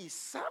ella, y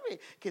sabe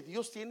que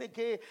Dios tiene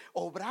que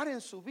obrar en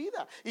su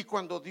vida. Y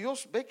cuando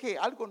Dios ve que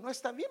algo no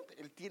está bien,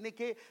 Él tiene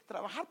que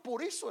trabajar.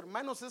 Por eso,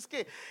 hermanos, es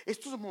que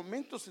estos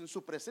momentos en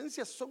su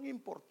presencia son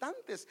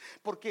importantes,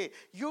 porque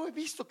yo he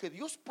visto que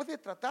Dios puede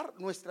tratar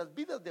nuestras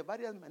vidas de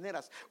varias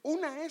maneras.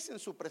 Una es en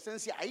su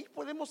presencia. Ahí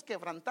podemos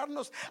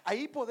quebrantarnos,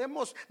 ahí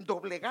podemos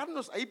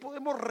doblegarnos, ahí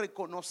podemos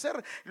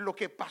reconocer lo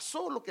que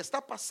pasó, lo que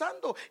está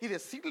pasando, y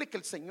decirle que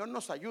el Señor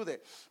nos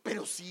ayude.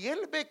 Pero si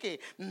Él ve que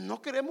no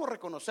queremos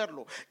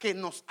reconocerlo, que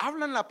nos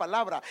hablan la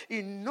palabra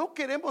y no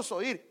queremos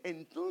oír,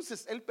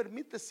 entonces Él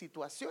permite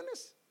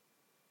situaciones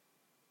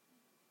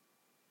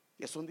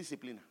que son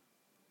disciplina.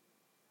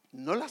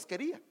 No las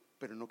quería,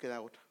 pero no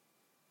queda otra.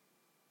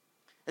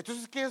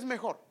 Entonces, ¿qué es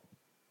mejor?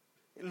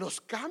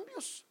 Los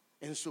cambios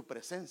en su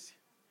presencia.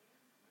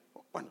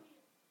 Bueno,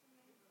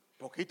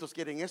 poquitos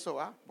quieren eso,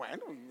 ¿va?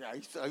 Bueno,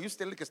 ahí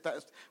usted el que está,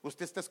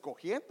 usted está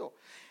escogiendo.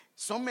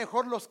 Son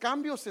mejor los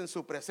cambios en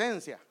su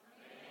presencia.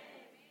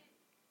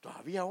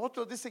 Todavía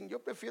otros dicen,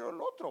 yo prefiero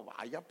el otro.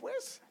 Vaya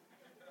pues.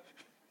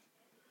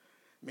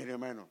 Mire,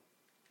 hermano,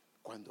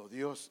 cuando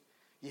Dios,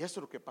 y eso es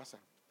lo que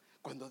pasa,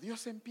 cuando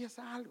Dios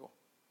empieza algo,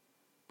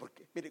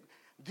 porque mire,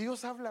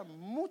 Dios habla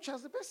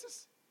muchas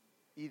veces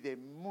y de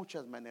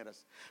muchas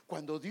maneras.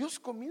 Cuando Dios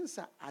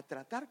comienza a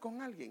tratar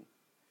con alguien,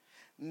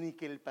 ni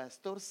que el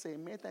pastor se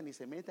meta ni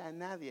se meta a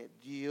nadie,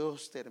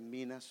 Dios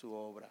termina su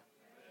obra.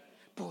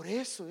 Por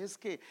eso es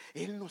que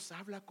Él nos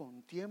habla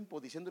con tiempo,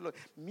 diciéndole,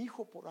 mi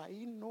hijo por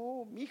ahí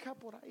no, mi hija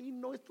por ahí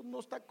no, esto no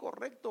está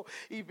correcto.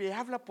 Y me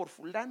habla por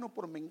fulano,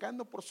 por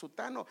mengano, por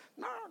sutano.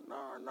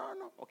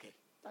 No. Ok,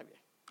 está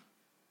bien.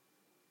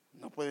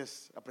 No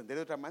puedes aprender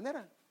de otra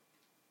manera.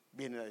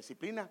 Viene la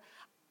disciplina.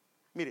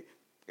 Mire,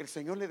 el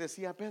Señor le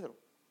decía a Pedro,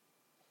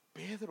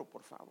 Pedro,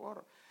 por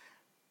favor,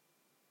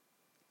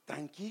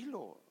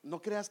 tranquilo,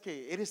 no creas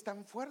que eres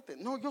tan fuerte.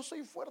 No, yo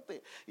soy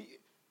fuerte. Y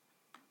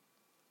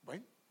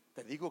bueno,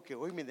 te digo que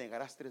hoy me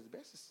negarás 3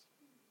 veces.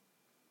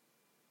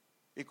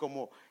 Y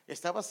como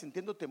estabas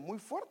sintiéndote muy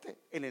fuerte,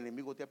 el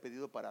enemigo te ha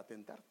pedido para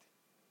atentarte.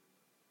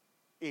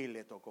 Y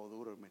le tocó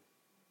duro, hermano.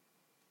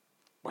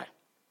 Bueno,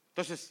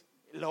 entonces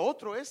lo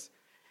otro es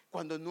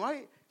cuando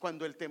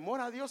el temor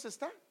a Dios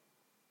está,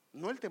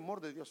 no el temor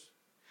de Dios.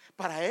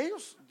 Para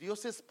ellos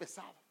Dios es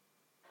pesado.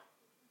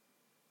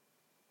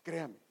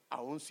 Créame,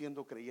 aún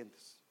siendo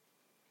creyentes.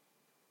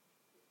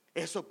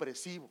 Es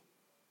opresivo.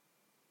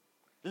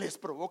 Les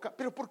provoca,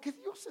 pero ¿por qué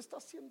Dios está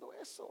haciendo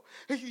eso?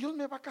 Dios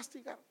me va a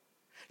castigar.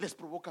 Les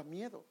provoca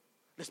miedo,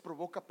 les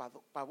provoca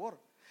pavor.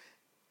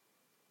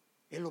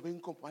 Él lo ven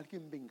como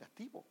alguien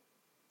vengativo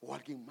o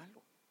alguien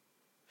malo.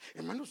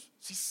 Hermanos,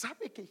 ¿sí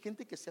sabe que hay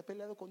gente que se ha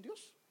peleado con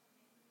Dios?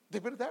 De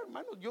verdad,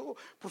 hermanos, yo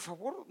por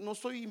favor no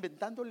estoy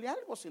inventándole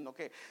algo, sino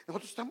que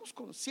nosotros estamos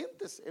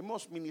conscientes,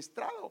 hemos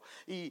ministrado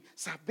y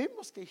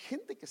sabemos que hay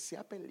gente que se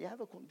ha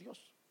peleado con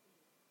Dios.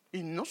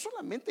 Y no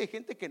solamente hay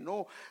gente que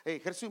no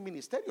ejerce un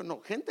ministerio,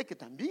 no, gente que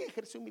también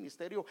ejerce un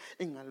ministerio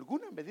en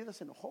alguna medida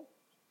se enojó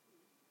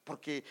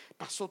porque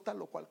pasó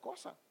tal o cual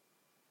cosa.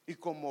 Y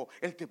como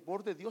el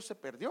temor de Dios se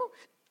perdió,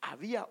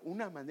 había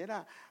una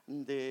manera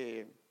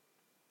de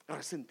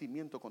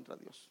resentimiento contra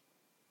Dios.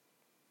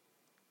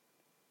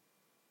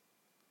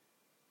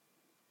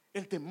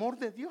 El temor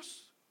de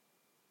Dios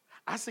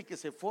hace que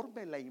se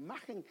forme la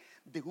imagen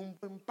de un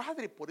buen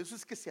padre, por eso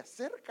es que se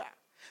acerca,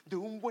 de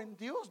un buen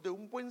Dios, de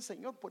un buen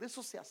Señor, por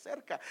eso se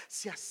acerca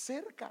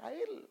a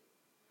Él,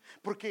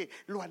 porque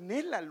lo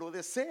anhela, lo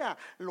desea,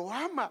 lo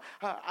ama,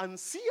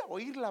 ansía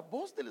oír la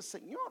voz del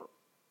Señor.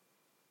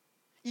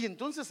 Y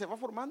entonces se va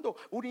formando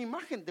una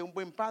imagen de un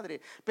buen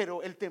padre.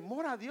 Pero el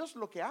temor a Dios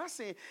lo que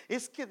hace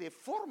es que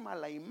deforma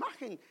la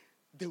imagen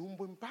de un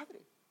buen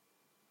padre.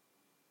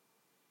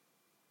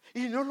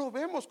 Y no lo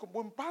vemos como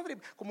un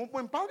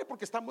buen padre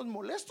porque estamos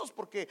molestos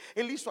porque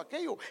Él hizo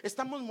aquello.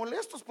 Estamos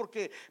molestos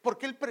porque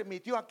Él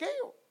permitió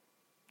aquello.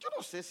 Yo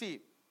no sé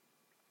si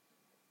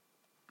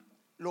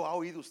lo ha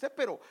oído usted,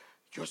 pero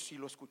yo sí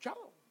lo he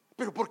escuchado.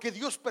 Pero ¿por qué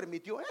Dios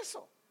permitió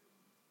eso?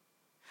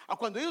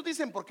 Cuando ellos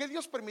dicen ¿por qué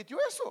Dios permitió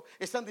eso?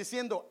 Están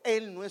diciendo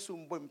Él no es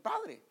un buen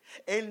padre,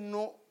 Él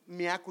no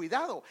me ha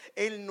cuidado,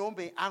 Él no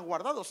me ha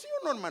guardado. ¿Sí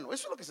o no, hermano?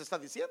 Eso es lo que se está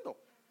diciendo.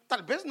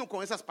 Tal vez no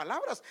con esas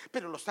palabras,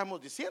 pero lo estamos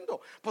diciendo.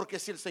 Porque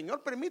si el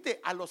Señor permite,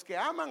 a los que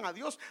aman a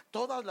Dios,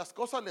 todas las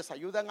cosas les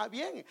ayudan a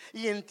bien.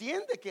 Y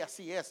entiende que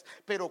así es.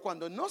 Pero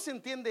cuando no se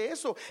entiende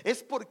eso,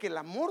 es porque el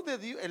amor de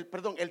Dios,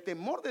 el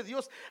temor de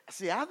Dios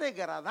se ha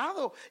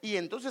degradado. Y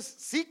entonces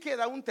sí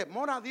queda un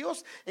temor a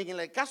Dios en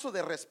el caso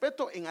de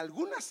respeto en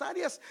algunas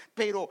áreas,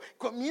 pero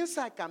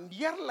comienza a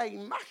cambiar la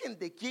imagen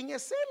de quién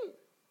es Él.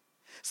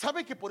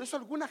 ¿Sabe que por eso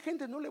alguna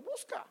gente no le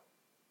busca?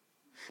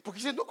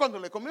 Porque si no, cuando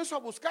le comienzo a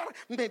buscar,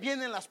 me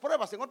vienen las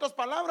pruebas. En otras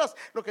palabras,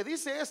 lo que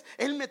dice es: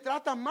 Él me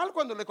trata mal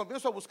cuando le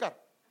comienzo a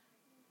buscar.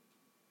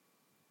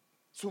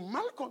 Su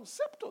mal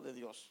concepto de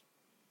Dios.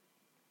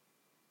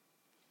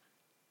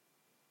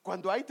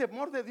 Cuando hay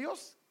temor de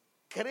Dios,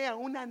 crea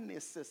una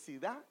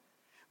necesidad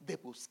de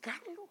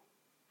buscarlo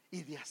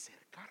y de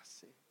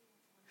acercarse.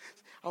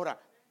 Ahora,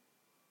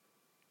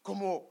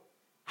 como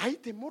hay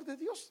temor de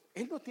Dios,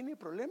 Él no tiene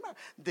problema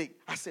de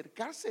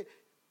acercarse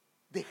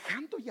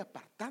dejando y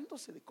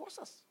apartándose de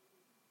cosas,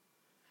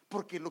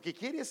 porque lo que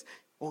quiere es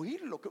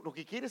oírlo, lo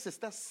que quiere es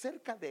estar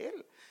cerca de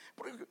Él.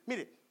 Porque,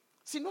 mire,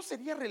 si no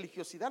sería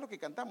religiosidad lo que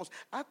cantamos: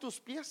 a tus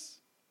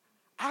pies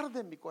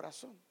arde mi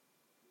corazón.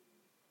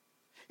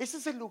 Ese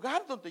es el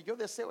lugar donde yo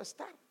deseo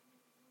estar.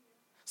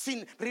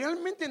 Si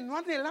realmente no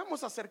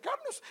anhelamos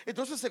acercarnos,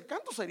 entonces el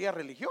canto sería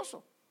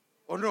religioso,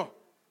 ¿o no?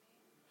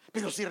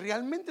 Pero si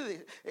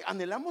realmente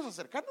anhelamos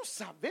acercarnos,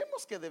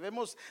 sabemos que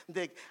debemos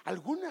de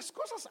algunas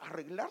cosas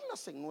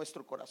arreglarlas en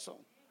nuestro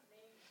corazón.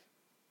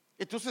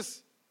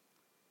 Entonces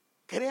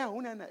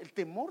el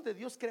temor de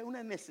Dios crea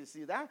una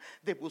necesidad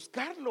de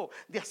buscarlo,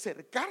 de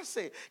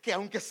acercarse, que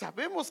aunque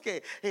sabemos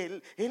que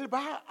Él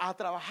va a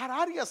trabajar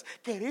áreas,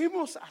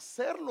 queremos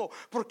hacerlo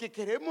porque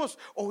queremos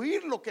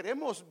oírlo,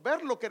 queremos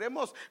verlo,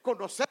 queremos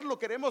conocerlo,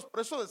 por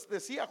eso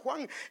decía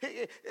Juan,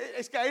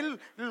 es que a Él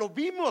lo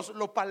vimos,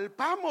 lo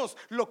palpamos,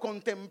 lo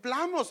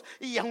contemplamos,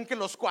 y aunque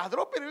los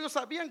cuadró, pero ellos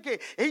sabían que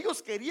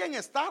ellos querían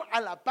estar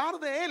a la par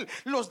de Él.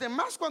 Los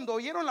demás, cuando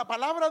oyeron la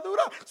palabra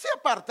dura, se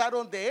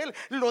apartaron de Él,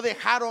 lo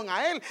dejaron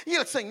a Él, y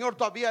el Señor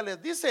todavía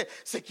les dice: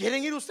 ¿se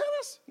quieren ir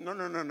ustedes?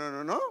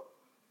 No,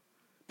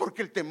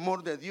 porque el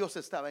temor de Dios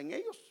estaba en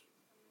ellos.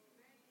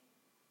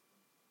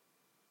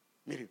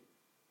 Miren,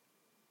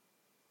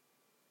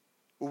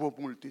 hubo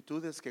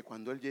multitudes que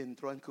cuando Él ya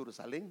entró en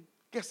Jerusalén,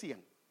 ¿qué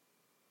hacían?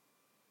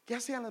 ¿Qué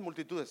hacían las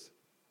multitudes?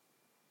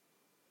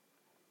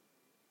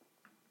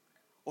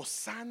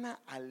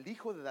 Hosana al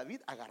Hijo de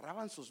David.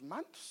 Agarraban sus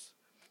mantos,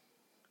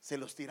 se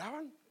los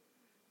tiraban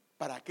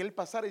para que Él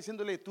pasara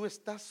diciéndole: tú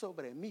estás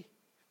sobre mí,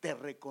 te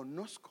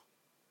reconozco.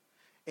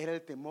 Era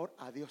el temor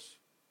a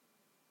Dios.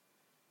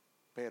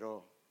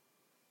 Pero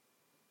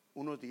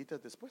unos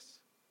días después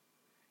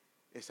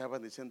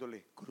estaban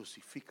diciéndole: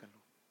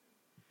 crucifícalo,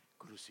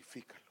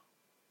 crucifícalo.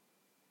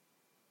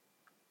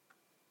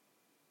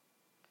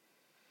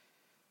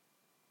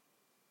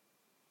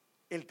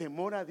 El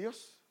temor a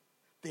Dios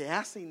te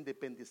hace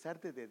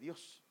independizarte de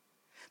Dios,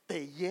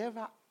 te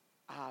lleva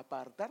a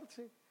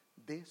apartarse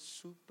de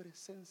su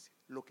presencia,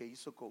 lo que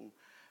hizo con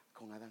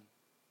Adán.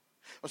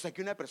 O sea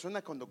que una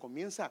persona cuando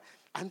comienza,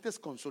 antes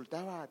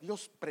consultaba a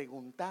Dios,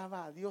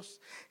 preguntaba a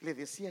Dios, le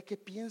decía, ¿qué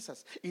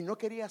piensas? Y no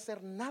quería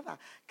hacer nada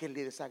que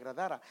le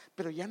desagradara,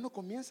 pero ya no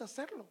comienza a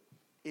hacerlo.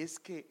 Es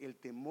que el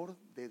temor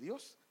de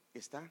Dios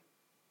está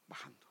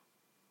bajando.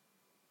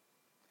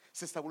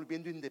 Se está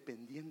volviendo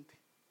independiente.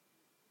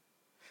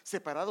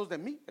 Separados de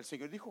mí, el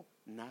Señor dijo,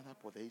 nada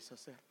podéis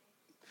hacer.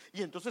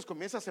 Y entonces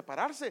comienza a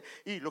separarse,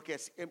 y lo que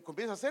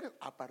comienza a hacer es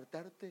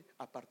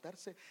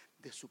apartarse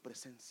de su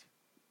presencia.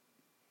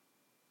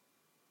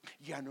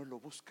 Ya no lo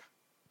busca,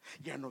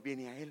 ya no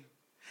viene a Él,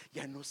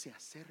 ya no se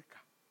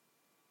acerca.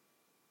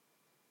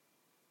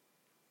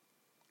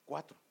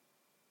 4.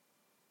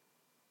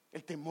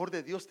 El temor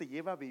de Dios te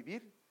lleva a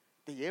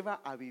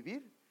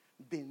vivir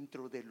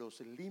dentro de los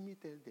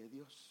límites de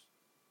Dios.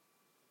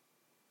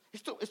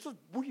 Esto es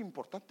muy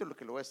importante lo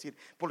que le voy a decir,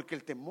 porque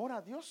el temor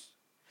a Dios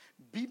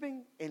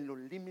viven en los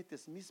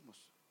límites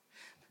mismos.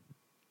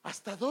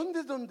 ¿Hasta dónde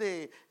es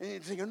donde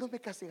el Señor no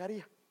me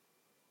castigaría?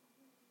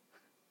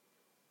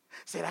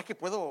 ¿Será que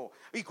puedo?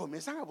 Y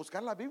comienzan a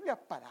buscar la Biblia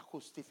para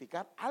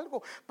justificar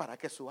algo, para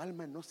que su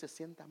alma no se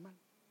sienta mal.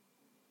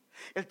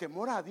 El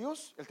temor a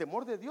Dios, el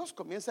temor de Dios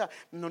comienza,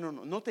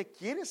 no te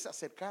quieres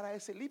acercar a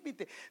ese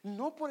límite,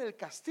 no por el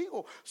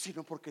castigo,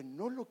 sino porque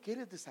no lo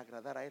quieres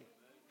desagradar a Él.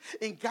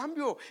 En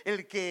cambio,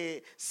 el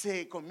que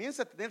se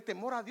comienza a tener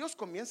temor a Dios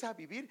comienza a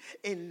vivir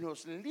en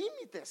los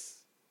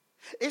límites.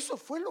 Eso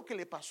fue lo que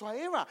le pasó a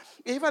Eva.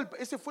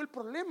 Ese fue el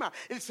problema.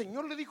 El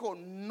Señor le dijo,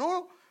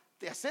 no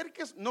te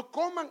acerques, no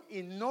coman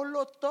y no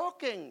lo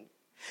toquen.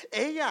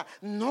 Ella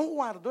no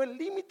guardó el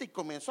límite y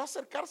comenzó a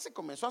acercarse,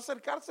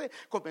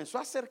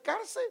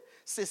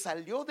 se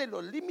salió de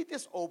los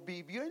límites o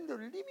vivió en los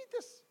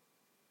límites.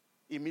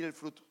 Y mira el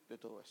fruto de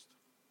todo esto.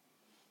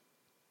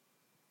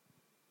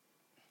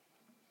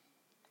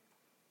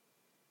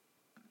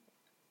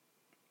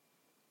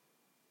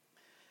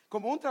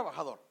 Como un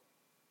trabajador,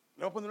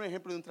 le voy a poner un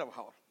ejemplo de un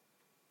trabajador.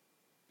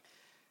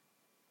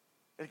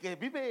 El que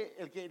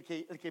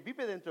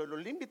vive dentro de los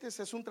límites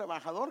es un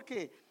trabajador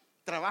que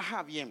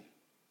trabaja bien.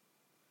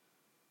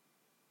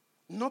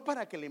 No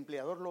para que el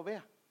empleador lo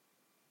vea,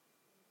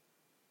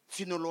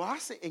 sino lo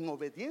hace en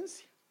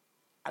obediencia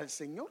al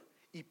Señor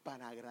y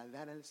para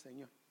agradar al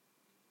Señor.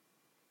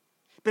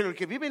 Pero el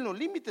que vive en los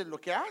límites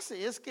lo que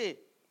hace es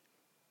que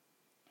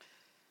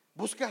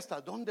busca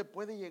hasta dónde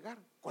puede llegar.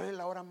 ¿Cuál es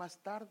la hora más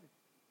tarde?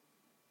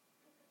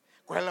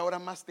 ¿Cuál es la hora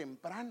más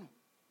temprano?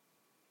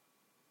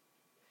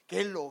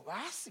 ¿Qué es lo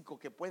básico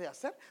que puede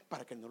hacer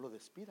para que no lo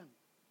despidan?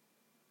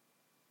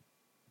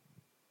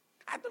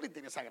 No le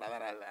interesa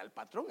agradar al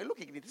patrón, es lo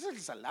que le interesa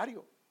el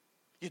salario.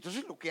 Y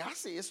entonces lo que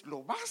hace es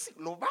lo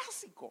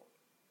básico.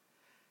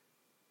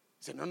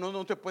 Dice,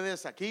 no te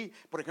puedes aquí,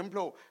 por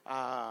ejemplo,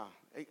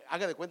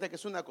 haga de cuenta que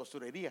es una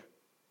costurería.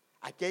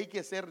 Aquí hay que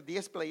hacer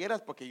 10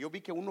 playeras porque yo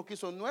vi que uno que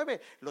hizo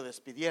 9, lo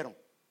despidieron.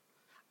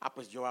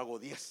 Pues yo hago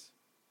 10.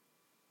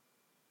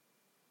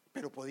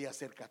 Pero podía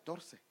hacer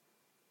 14.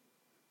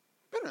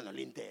 Pero no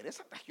le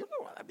interesa, yo no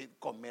voy a dar de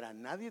comer a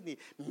nadie,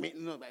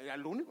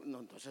 al único,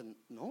 entonces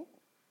no.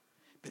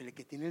 Pero el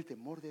que tiene el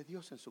temor de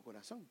Dios en su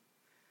corazón,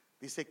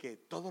 dice que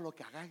todo lo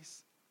que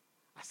hagáis,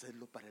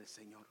 hacedlo para el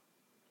Señor.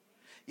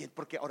 Y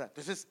porque ahora,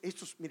 entonces,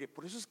 mire,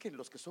 por eso es que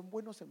los que son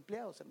buenos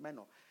empleados,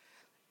 hermano,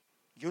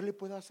 yo le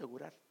puedo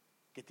asegurar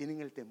que tienen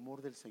el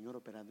temor del Señor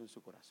operando en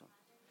su corazón.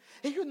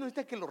 Ellos no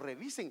necesitan que lo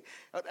revisen,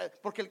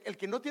 porque el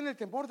que no tiene el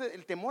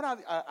temor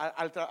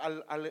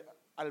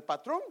al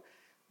patrón,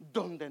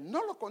 donde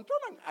no lo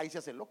controlan, ahí se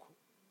hace loco.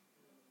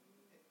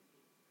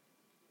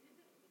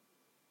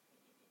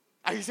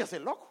 Ahí se hace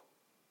loco.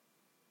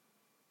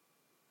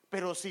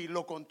 Pero si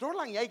lo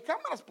controlan y hay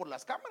cámaras, por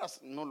las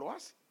cámaras no lo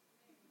hace.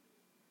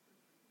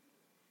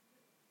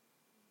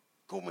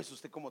 ¿Cómo es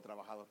usted como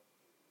trabajador?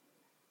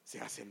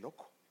 Se hace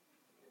loco.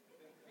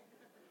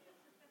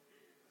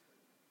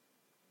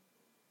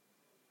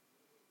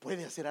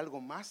 Puede hacer algo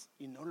más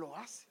y no lo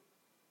hace.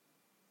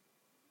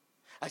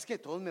 Es que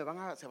todos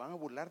se van a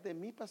burlar de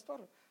mí,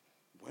 pastor.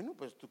 Bueno,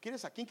 pues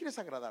 ¿a quién quieres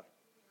agradar?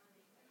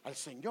 Al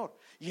Señor.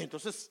 Y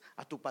entonces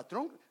a tu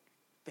patrón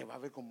te va a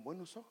ver con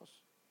buenos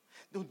ojos.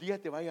 De un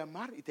día te va a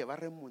llamar y te va a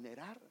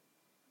remunerar.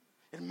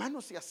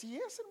 Hermano, si así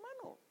es,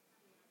 hermano.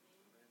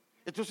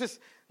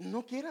 Entonces,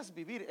 no quieras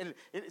vivir.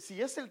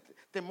 Si es el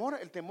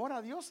temor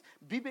a Dios,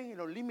 viven en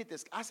los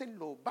límites, hacen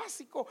lo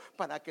básico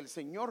para que el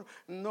Señor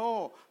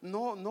no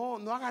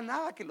haga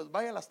nada que los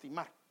vaya a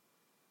lastimar.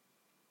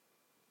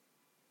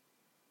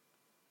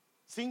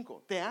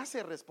 5, te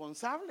hace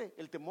responsable.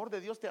 El temor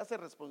de Dios te hace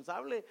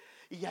responsable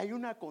y hay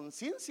una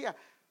conciencia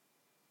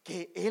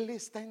que Él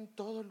está en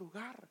todo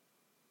lugar.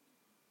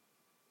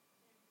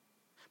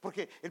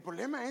 Porque el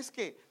problema es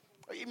que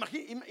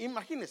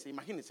imagínese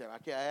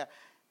que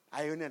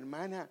hay una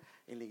hermana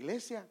en la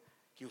iglesia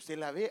que usted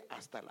la ve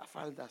hasta la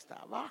falda hasta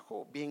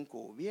abajo, bien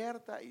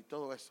cubierta y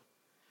todo eso.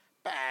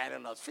 Pero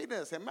los fines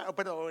de semana,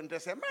 pero entre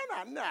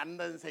semana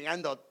anda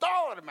enseñando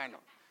todo,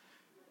 hermano.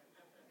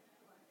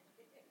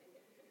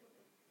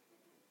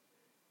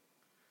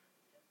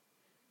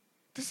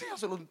 Entonces ella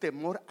solo un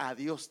temor a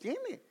Dios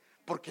tiene,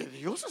 Porque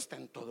Dios está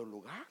en todo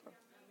lugar.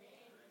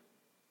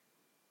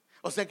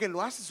 O sea que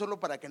lo hace solo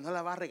para que no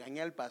la va a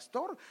regañar el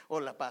pastor o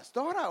la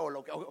pastora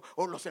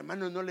o los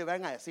hermanos no le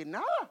van a decir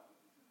nada.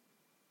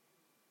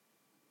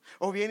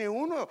 O viene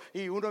uno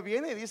y uno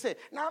viene y dice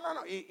no, no,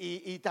 no.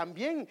 Y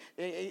también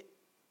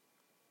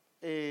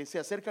se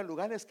acerca a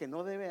lugares que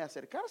no debe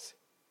acercarse.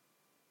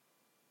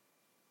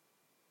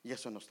 Y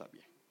eso no está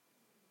bien.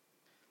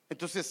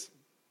 Entonces,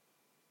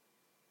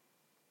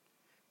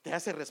 te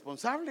hace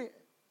responsable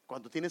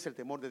cuando tienes el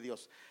temor de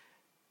Dios.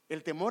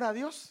 El temor a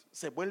Dios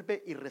se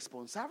vuelve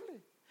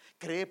irresponsable.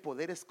 Cree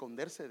poder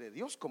esconderse de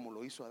Dios como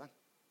lo hizo Adán.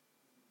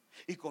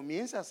 Y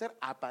comienza a hacer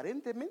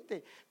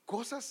aparentemente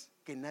cosas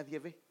que nadie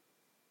ve.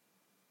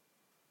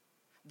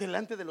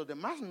 Delante de los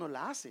demás no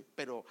la hace,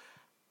 pero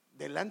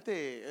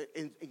delante,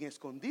 en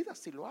escondidas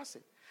sí lo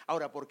hace.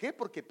 Ahora, ¿por qué?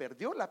 Porque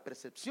perdió la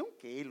percepción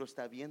que él lo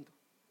está viendo.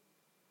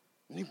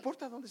 No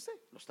importa dónde esté,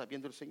 lo está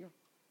viendo el Señor.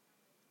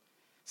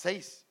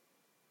 6.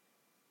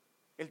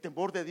 El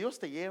temor de Dios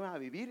te lleva a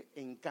vivir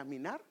en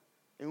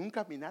un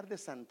caminar de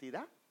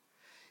santidad,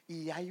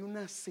 y hay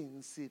una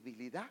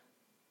sensibilidad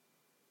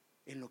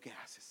en lo que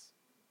haces.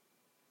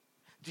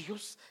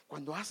 Dios,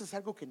 cuando haces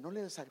algo que no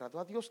le desagradó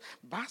a Dios,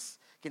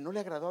 que no le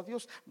agradó a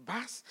Dios,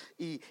 vas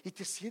y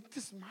te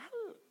sientes mal.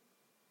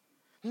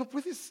 No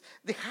puedes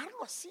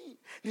dejarlo así.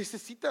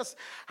 Necesitas,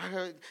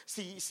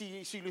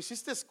 si lo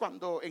hiciste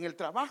cuando en el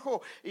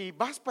trabajo y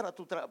vas para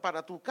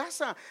tu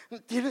casa,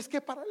 tienes que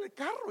parar el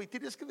carro y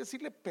tienes que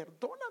decirle: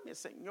 perdóname,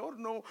 Señor,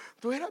 no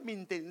era mi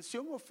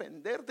intención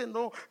ofenderte,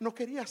 no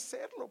quería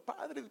hacerlo,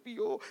 Padre.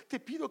 Yo te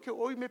pido que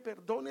hoy me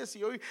perdones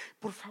y hoy,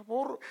 por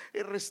favor,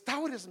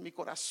 restaures mi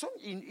corazón.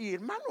 Y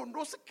hermano,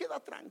 no se queda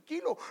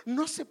tranquilo,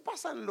 no se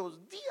pasan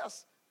los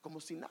días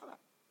como si nada.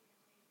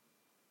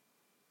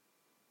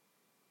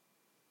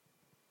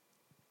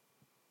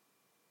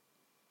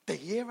 Te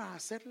lleva a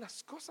hacer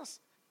las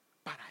cosas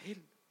para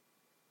Él,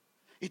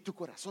 y tu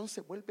corazón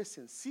se vuelve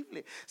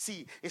sensible.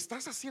 Si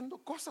estás haciendo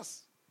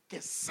cosas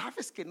que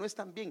sabes que no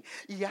están bien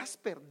y has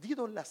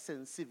perdido la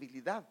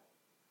sensibilidad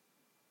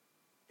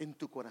en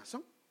tu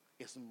corazón,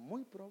 es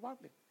muy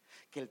probable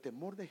que el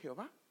temor de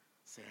Jehová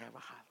se haya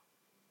bajado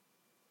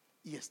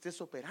y estés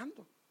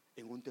operando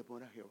en un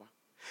temor a Jehová.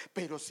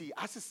 Pero si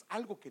haces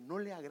algo que no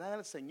le agrada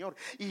al Señor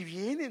y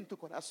viene en tu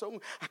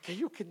corazón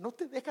aquello que no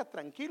te deja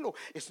tranquilo,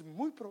 es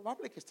muy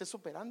probable que estés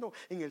operando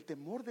en el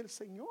temor del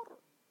Señor.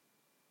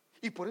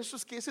 Y por eso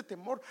es que ese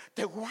temor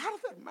te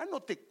guarda,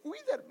 hermano, te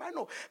cuida,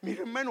 hermano.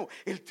 Mira, hermano,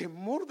 el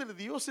temor de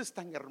Dios es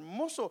tan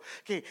hermoso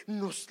que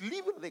nos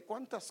libra de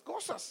cuantas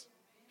cosas.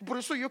 Por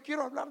eso yo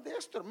quiero hablar de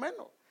esto,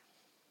 hermano.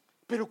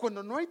 Pero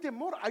cuando no hay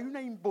temor, hay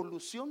una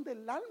involución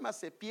del alma,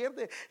 se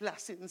pierde la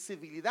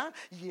sensibilidad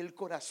y el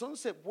corazón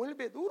se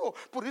vuelve duro.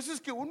 Por eso es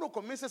que uno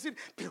comienza a decir: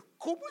 pero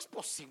 ¿cómo es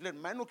posible,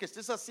 hermano, que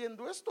estés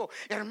haciendo esto?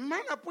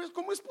 Hermana, pues,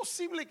 ¿cómo es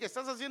posible que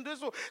estás haciendo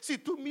eso si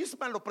tú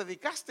misma lo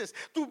predicaste,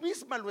 tú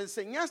misma lo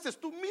enseñaste,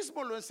 tú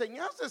mismo lo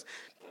enseñaste?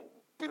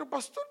 Pero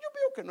pastor, yo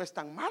veo que no es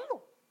tan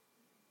malo.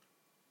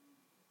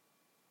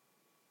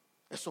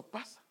 Eso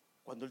pasa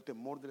cuando el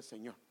temor del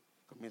Señor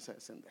comienza a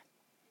descender.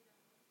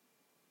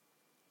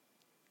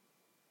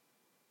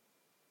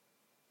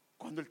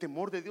 Cuando el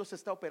temor de Dios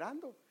está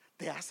operando,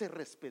 te hace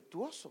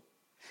respetuoso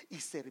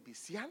y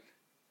servicial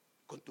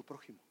con tu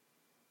prójimo.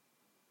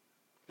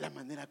 La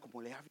manera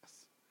como le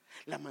hablas,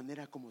 la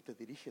manera como te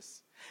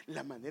diriges,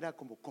 la manera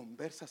como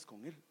conversas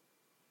con él.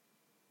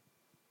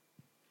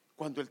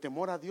 Cuando el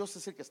temor a Dios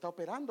es el que está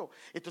operando,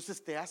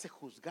 entonces te hace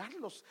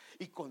juzgarlos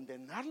y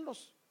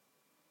condenarlos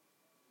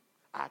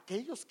a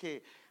aquellos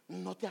que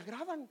no te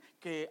agradan,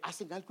 que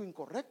hacen algo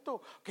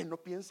incorrecto, que no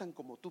piensan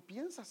como tú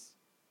piensas.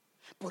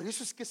 Por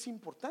eso es que es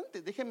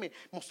importante. Déjeme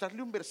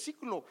mostrarle un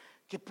versículo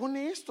que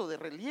pone esto de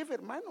relieve,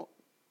 hermano.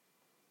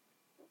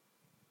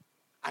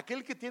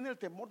 Aquel que tiene el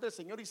temor del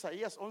Señor,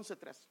 Isaías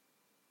 11:3,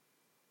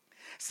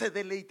 se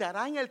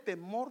deleitará en el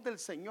temor del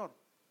Señor.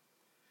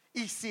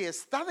 Y si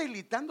está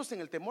deleitándose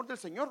en el temor del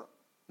Señor,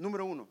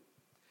 número 1,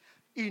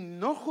 y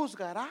no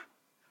juzgará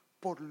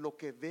por lo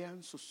que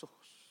vean sus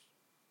ojos.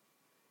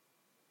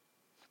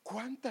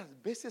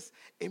 ¿Cuántas veces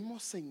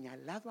hemos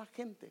señalado a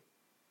gente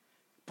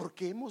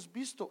porque hemos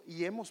visto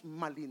y hemos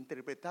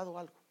malinterpretado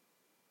algo?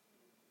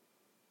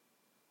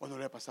 ¿O no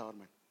le ha pasado,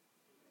 hermano?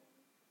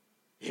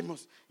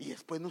 Y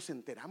después nos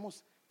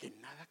enteramos que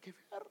nada que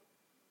ver.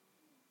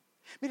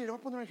 Mire, le voy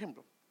a poner un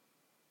ejemplo.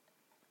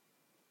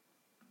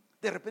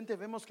 De repente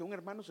vemos que un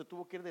hermano se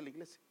tuvo que ir de la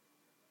iglesia,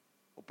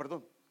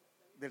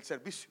 del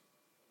servicio.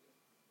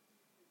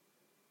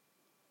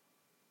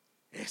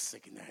 Ese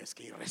que es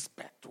que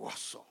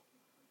irrespetuoso,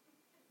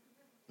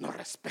 no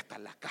respeta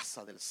la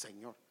casa del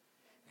Señor.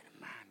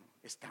 Hermano,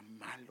 está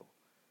malo,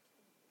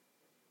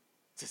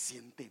 se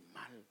siente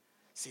mal,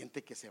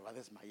 siente que se va a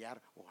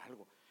desmayar o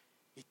algo,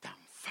 y tan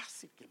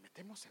fácil que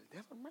metemos el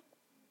dedo, hermano.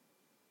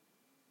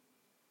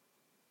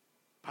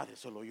 Padre,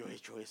 solo yo he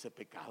hecho ese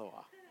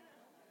pecado.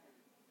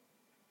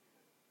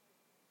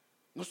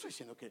 No estoy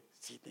diciendo que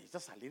si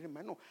necesitas salir,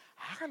 hermano,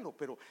 hágalo,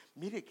 pero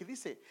mire que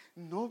dice: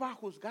 no va a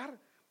juzgar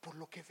por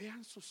lo que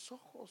vean sus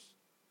ojos.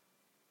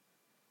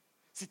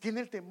 Si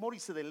tiene el temor y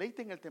se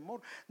deleita en el temor,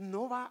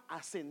 no va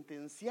a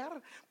sentenciar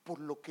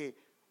por lo que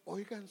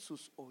oigan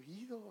sus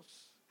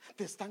oídos.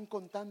 Te están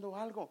contando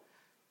algo.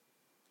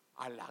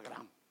 A la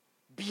gran,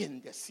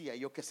 bien decía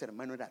yo que ese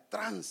hermano era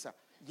tranza.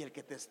 Y el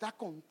que te está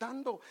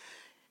contando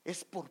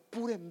es por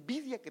pura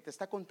envidia que te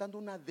está contando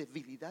una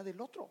debilidad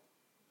del otro.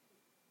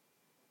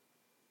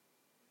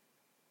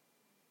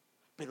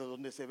 Pero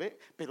donde se ve,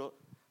 pero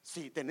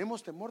si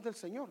tenemos temor del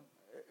Señor,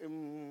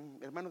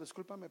 hermano,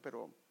 discúlpame,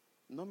 pero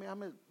no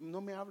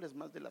me hables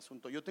más del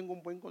asunto. Yo tengo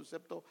un buen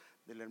concepto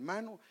del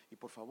hermano y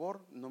por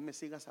favor no me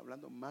sigas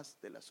hablando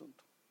más del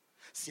asunto.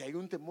 Si hay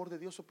un temor de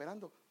Dios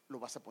operando, lo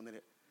vas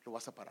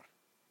a parar.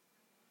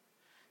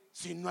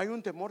 Si no hay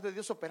un temor de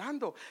Dios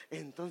operando,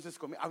 entonces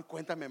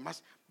cuéntame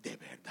más. De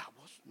verdad,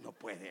 vos no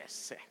puede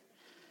ser.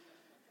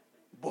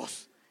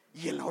 Vos,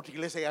 y en la otra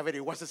iglesia ya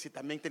averiguaste si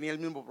también tenía el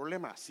mismo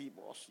problema. Sí,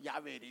 vos ya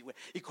averigüe.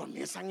 Y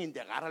comienzan a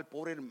indagar al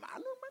pobre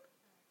hermano.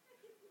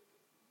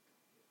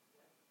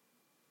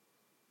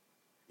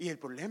 Y el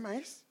problema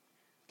es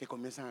que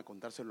comienzan a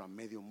contárselo a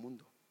medio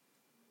mundo.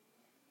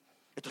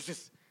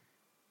 Entonces,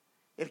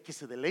 el que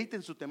se deleite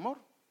en su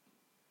temor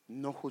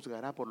no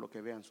juzgará por lo que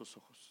vean sus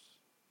ojos.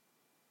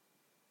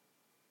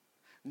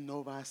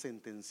 No va a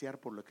sentenciar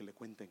por lo que le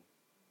cuenten,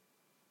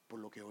 por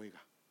lo que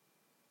oiga.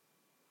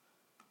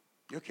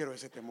 Yo quiero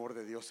ese temor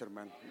de Dios,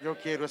 hermano. Yo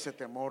quiero ese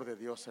temor de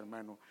Dios,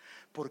 hermano.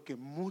 Porque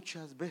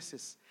muchas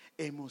veces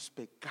hemos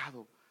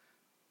pecado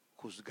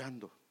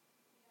juzgando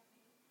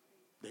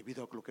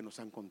debido a lo que nos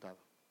han contado.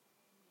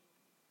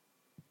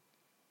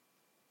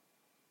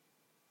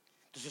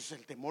 Entonces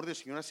el temor del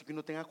Señor hace que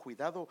uno tenga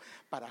cuidado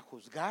para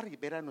juzgar y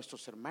ver a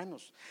nuestros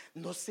hermanos.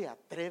 No se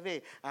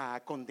atreve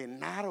a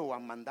condenar o a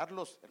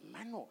mandarlos,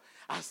 hermano,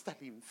 hasta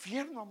el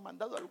infierno han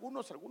mandado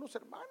algunos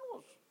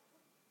hermanos.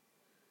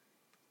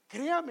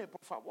 Créame,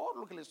 por favor,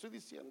 lo que le estoy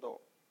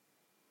diciendo.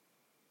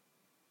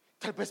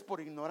 Tal vez por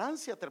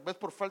ignorancia, tal vez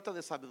por falta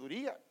de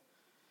sabiduría.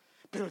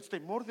 Pero el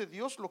temor de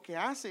Dios lo que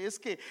hace es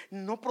que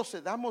no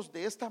procedamos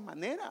de esta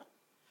manera.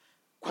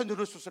 Cuando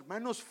nuestros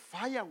hermanos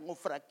fallan o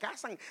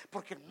fracasan,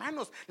 porque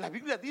hermanos, la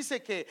Biblia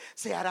dice que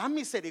se hará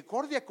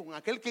misericordia con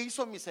aquel que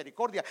hizo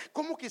misericordia.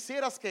 ¿Cómo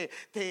quisieras que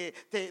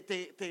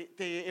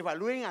te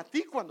evalúen a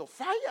ti cuando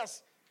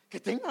fallas? Que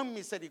tengan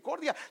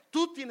misericordia.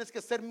 Tú tienes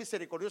que ser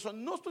misericordioso.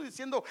 No estoy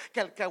diciendo que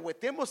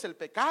alcahuetemos el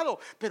pecado,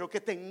 pero que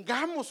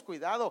tengamos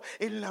cuidado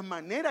en la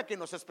manera que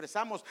nos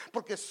expresamos,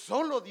 porque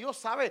solo Dios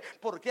sabe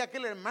por qué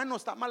aquel hermano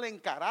está mal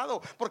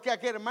encarado, por qué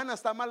aquella hermana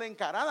está mal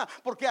encarada,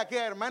 por qué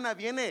aquella hermana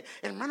viene,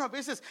 hermano, a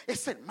veces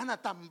esa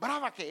hermana tan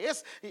brava que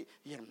es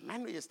y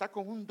hermano, y está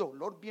con un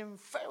dolor bien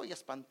feo y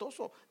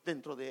espantoso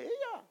dentro de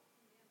ella.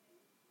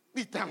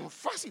 Y tan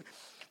fácil.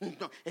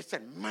 No, esa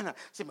hermana,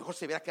 si mejor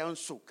se hubiera quedado en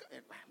su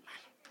hermano.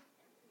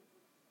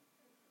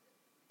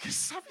 ¿Qué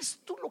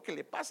sabes tú lo que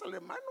le pasa al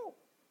hermano?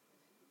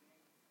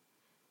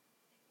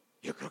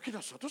 Yo creo que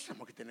nosotros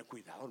tenemos que tener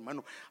cuidado,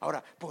 hermano.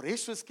 Ahora, por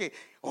eso es que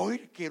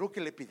hoy quiero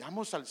que le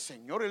pidamos al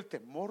Señor el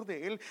temor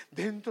de Él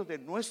dentro de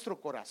nuestro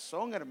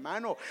corazón,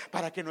 hermano,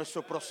 para que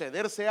nuestro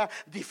proceder sea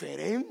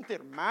diferente,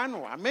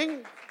 hermano.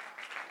 Amén.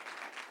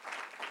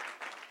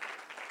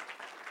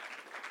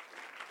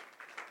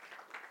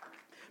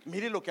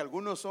 Mire lo que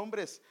algunos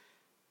hombres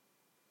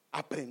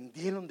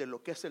aprendieron de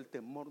lo que es el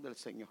temor del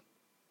Señor.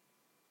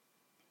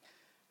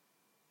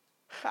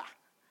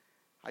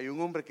 Hay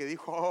un hombre que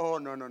dijo: oh,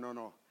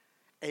 no.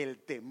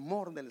 El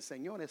temor del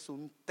Señor es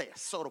un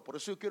tesoro. Por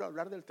eso yo quiero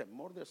hablar del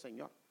temor del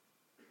Señor.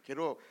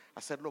 Quiero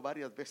hacerlo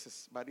varias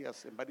veces,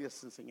 en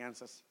varias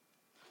enseñanzas.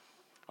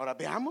 Ahora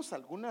veamos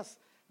algunas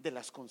de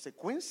las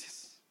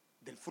consecuencias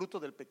del fruto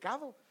del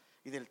pecado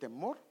y del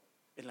temor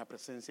en la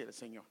presencia del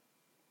Señor.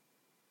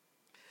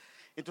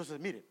 Entonces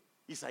mire,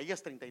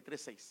 Isaías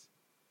 33:6.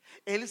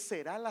 Él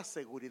será la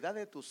seguridad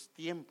de tus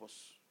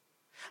tiempos,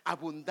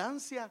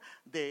 abundancia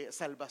de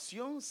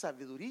salvación,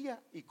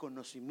 sabiduría y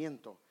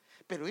conocimiento.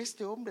 Pero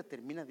este hombre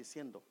termina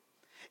diciendo: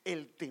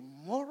 el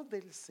temor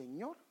del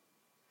Señor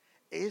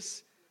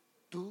es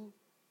tu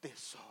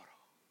tesoro.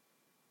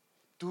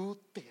 Tu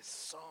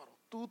tesoro,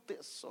 tu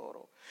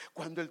tesoro.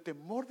 Cuando el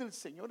temor del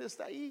Señor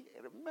está ahí,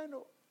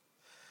 hermano.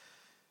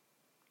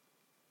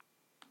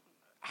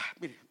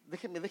 Mire,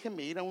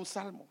 déjeme ir a un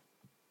salmo,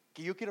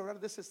 que yo quiero hablar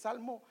de ese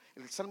salmo,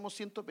 el Salmo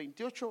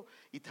 128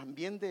 y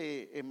también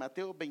de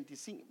Mateo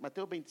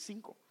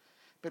 25,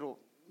 pero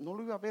no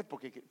lo iba a ver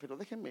pero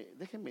déjeme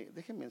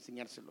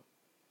enseñárselo.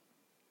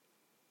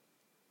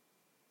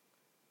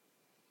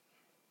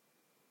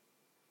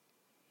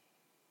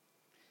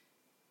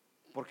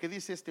 ¿Por qué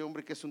dice este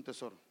hombre que es un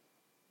tesoro?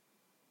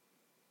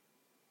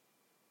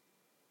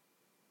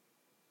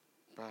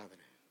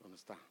 Padre, ¿dónde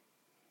está?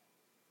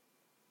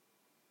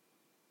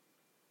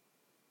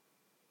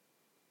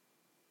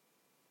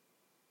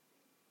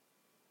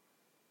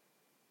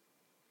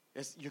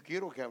 Yo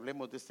quiero que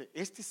hablemos de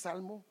este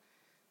salmo.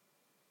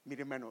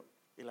 Mire, hermano,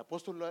 el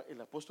apóstol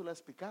ha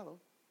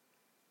explicado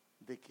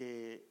de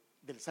que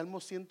del Salmo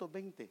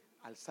 120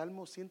 al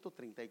Salmo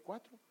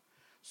 134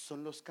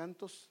 son los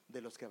cantos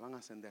de los que van a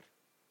ascender.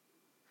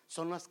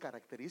 son las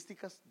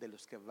características de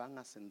los que van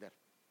a ascender.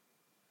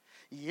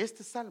 Y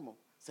este salmo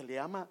se le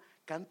llama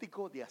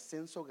cántico de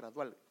ascenso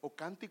gradual o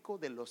cántico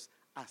de los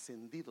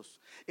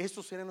ascendidos.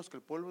 Estos eran los que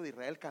el pueblo de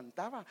Israel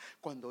cantaba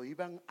cuando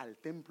iban al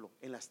templo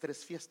en las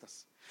 3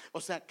 fiestas.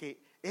 O sea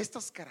que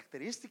estas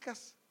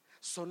características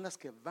son las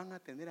que van a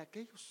tener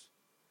aquellos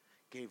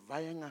que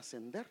vayan a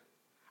ascender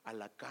a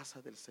la casa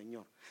del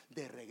Señor,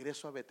 de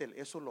regreso a Betel.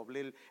 Eso lo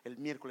hablé el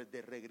miércoles,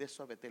 de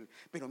regreso a Betel.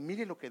 Pero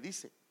mire lo que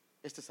dice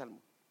este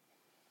salmo: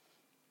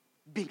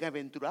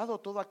 bienaventurado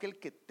todo aquel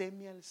que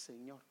teme al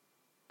Señor.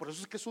 Por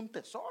eso es que es un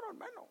tesoro,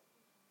 hermano.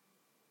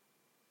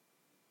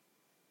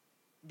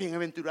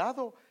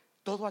 Bienaventurado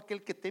todo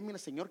aquel que teme al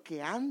Señor,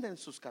 que anda en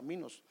sus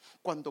caminos.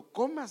 Cuando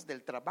comas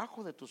del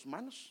trabajo de tus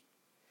manos,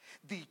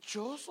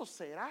 dichoso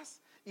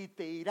serás y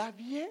te irá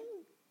bien.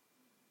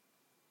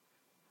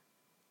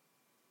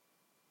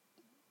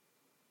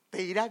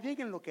 Te irá bien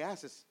en lo que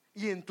haces.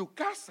 Y en tu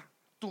casa,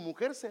 tu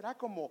mujer será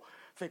como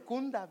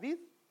fecunda vid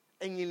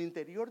en el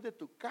interior de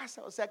tu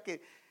casa. O sea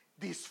que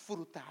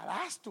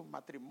disfrutarás tu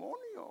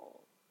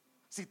matrimonio.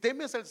 Si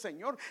temes al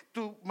Señor,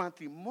 tu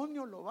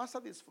matrimonio lo vas a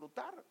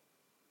disfrutar.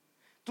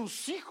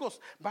 Tus hijos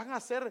van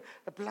a ser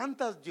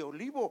plantas de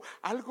olivo,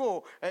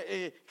 algo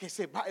que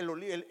se va.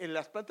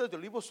 Las plantas de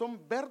olivo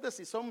son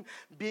verdes y son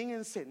bien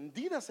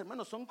encendidas,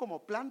 hermanos. Son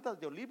como plantas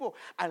de olivo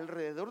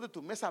alrededor de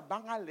tu mesa.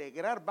 Van a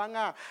alegrar, van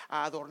a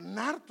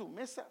adornar tu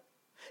mesa.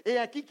 He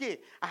aquí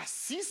que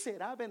así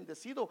será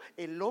bendecido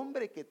el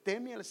hombre que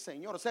teme al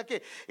Señor. O sea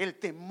que el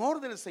temor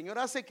del Señor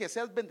hace que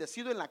seas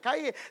bendecido en la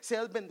calle,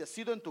 seas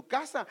bendecido en tu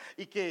casa,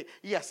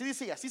 y así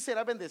dice, y así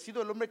será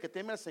bendecido el hombre que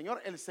teme al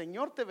Señor. El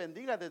Señor te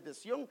bendiga desde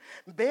Sión.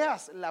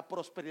 Veas la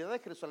prosperidad de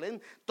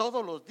Jerusalén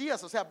todos los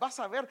días. O sea, vas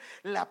a ver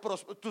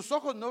tus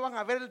ojos no van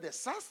a ver el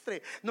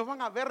desastre, no van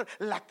a ver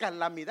la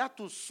calamidad.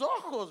 Tus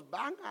ojos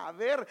van a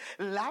ver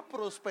la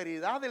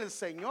prosperidad del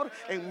Señor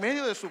en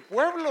medio de su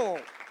pueblo.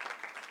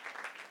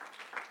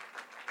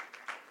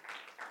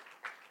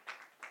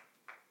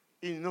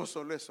 Y no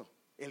solo eso,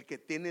 el que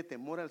tiene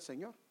temor al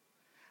Señor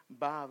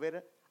va a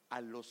ver a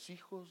los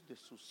hijos de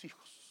sus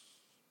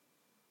hijos,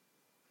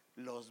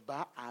 los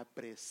va a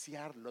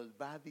apreciar, los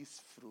va a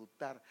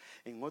disfrutar.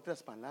 En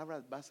otras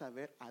palabras, vas a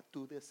ver a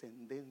tu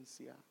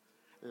descendencia,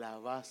 la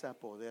vas a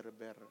poder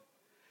ver.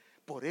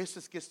 Por eso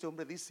es que este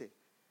hombre dice: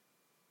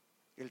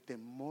 el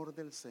temor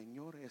del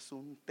Señor es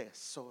un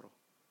tesoro,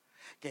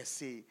 que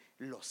si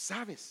lo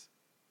sabes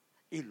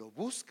y lo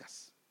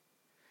buscas,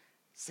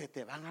 se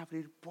te van a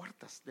abrir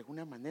puertas de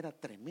una manera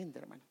tremenda,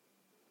 hermano.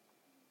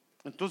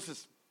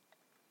 Entonces,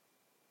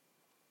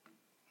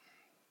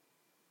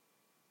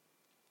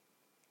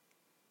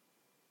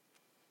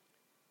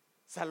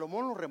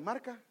 Salomón lo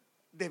remarca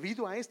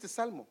debido a este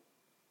salmo.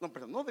 No,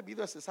 pero no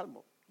debido a ese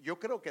salmo. Yo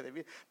creo que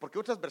debido, porque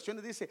otras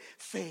versiones dice: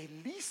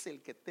 feliz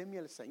el que teme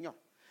al Señor.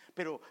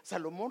 Pero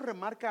Salomón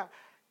remarca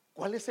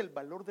cuál es el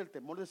valor del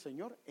temor del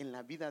Señor en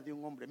la vida de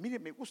un hombre. Mire,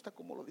 me gusta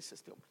cómo lo dice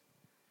este hombre.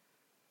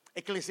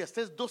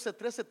 Eclesiastés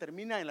 12:13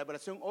 termina en la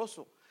versión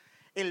Oso: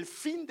 el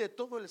fin de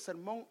todo el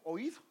sermón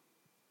oído,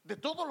 de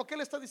todo lo que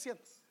él está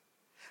diciendo,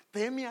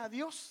 teme a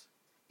Dios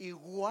y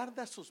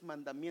guarda sus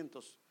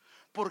mandamientos,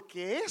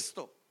 porque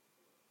esto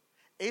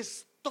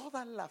es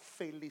toda la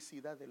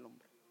felicidad del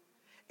hombre.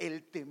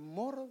 El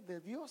temor de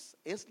Dios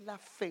es la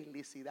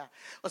felicidad.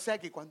 O sea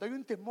que cuando hay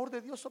un temor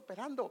de Dios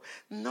operando,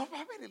 no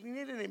va a venir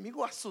el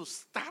enemigo a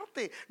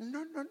asustarte.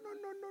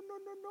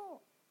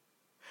 No.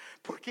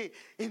 Porque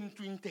en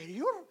tu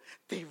interior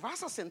te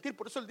vas a sentir.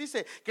 Por eso él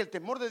dice que el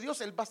temor de Dios,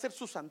 él va a ser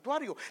su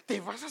santuario. Te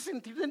vas a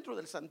sentir dentro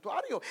del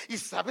santuario y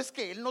sabes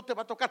que él no te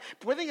va a tocar.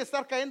 Pueden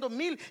estar cayendo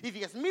 1,000 y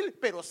 10,000,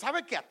 pero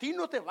sabe que a ti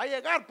no te va a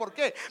llegar. ¿Por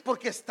qué?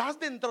 Porque estás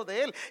dentro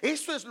de él.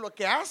 Eso es lo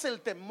que hace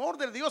el temor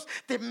de Dios.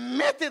 Te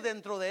mete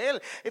dentro de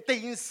él, te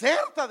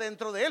inserta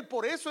dentro de él.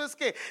 Por eso es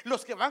que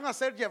los que van a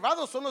ser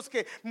llevados son los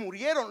que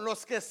murieron,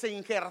 los que se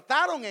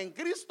injertaron en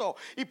Cristo.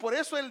 Y por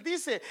eso él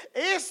dice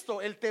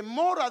esto: el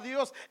temor a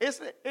Dios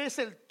es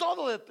el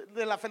todo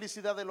de la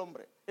felicidad del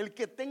hombre. El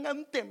que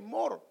tengan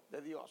temor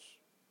de Dios.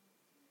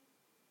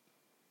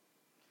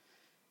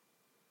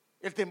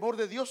 El temor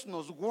de Dios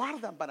nos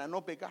guarda para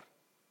no pecar.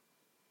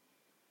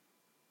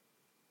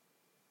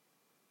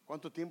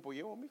 ¿Cuánto tiempo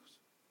llevo,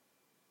 amigos?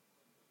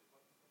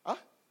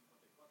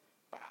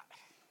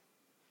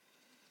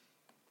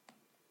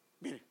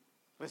 Mire,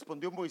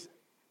 respondió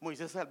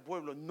Moisés al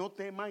pueblo: no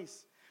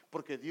temáis,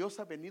 porque Dios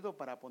ha venido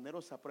para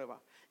poneros a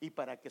prueba y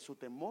para que su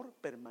temor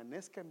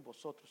permanezca en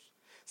vosotros.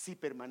 Si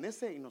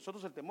permanece en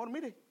nosotros el temor,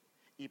 mire,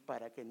 y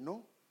para que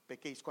no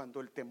pequéis. Cuando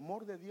el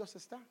temor de Dios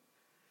está,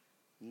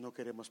 no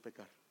queremos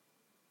pecar,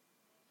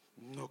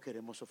 no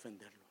queremos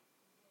ofenderlo.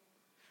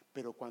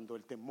 Pero cuando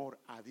el temor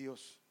a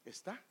Dios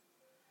está,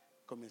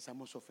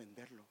 comenzamos a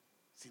ofenderlo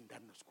sin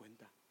darnos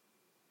cuenta,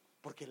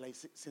 porque la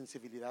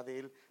sensibilidad de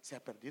Él se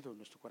ha perdido en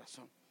nuestro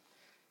corazón.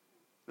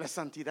 La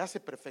santidad se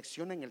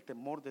perfecciona en el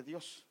temor de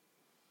Dios.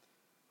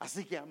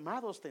 Así que,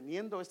 amados,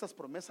 teniendo estas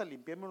promesas,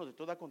 limpiémonos de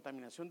toda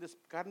contaminación de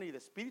carne y de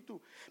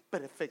espíritu,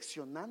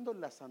 perfeccionando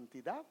la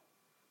santidad.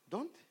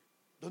 ¿Dónde?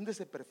 ¿Dónde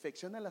se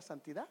perfecciona la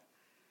santidad?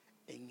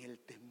 En el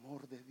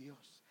temor de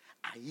Dios,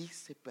 ahí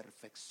se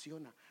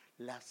perfecciona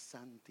la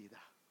santidad.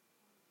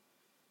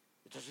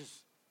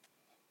 Entonces,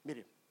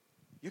 mire,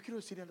 yo quiero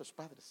decirle a los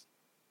padres,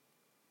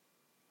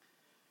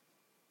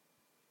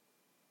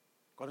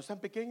 cuando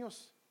están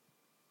pequeños,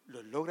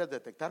 los logras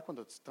detectar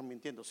cuando te están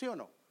mintiendo, ¿sí o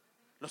no?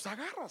 Los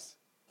agarras,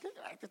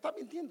 te están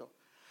mintiendo.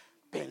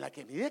 Pero en la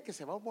que medida que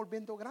se van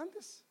volviendo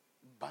grandes,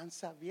 van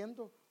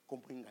sabiendo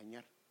cómo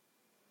engañar.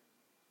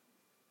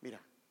 Mira,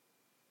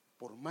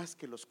 por más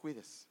que los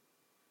cuides,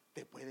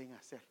 te pueden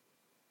hacer,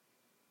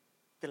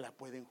 te la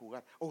pueden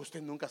jugar. O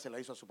usted nunca se la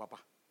hizo a su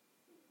papá.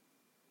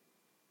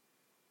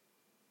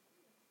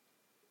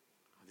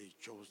 Ha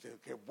dicho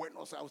usted, qué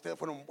buenos, ustedes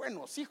fueron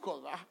buenos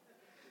hijos, ¿va?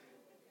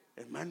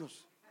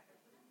 Hermanos,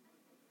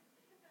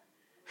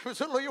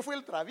 solo yo fui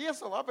el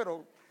travieso, ¿va?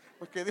 Pero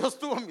porque Dios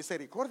tuvo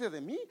misericordia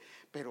de mí.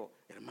 Pero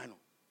hermano,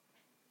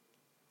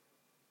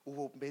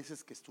 hubo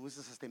veces que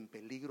estuviste hasta en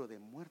peligro de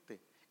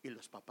muerte y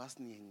los papás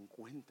ni en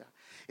cuenta.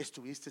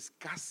 Estuviste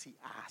casi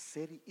a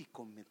hacer y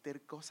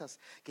cometer cosas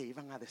que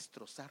iban a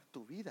destrozar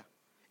tu vida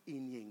y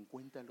ni en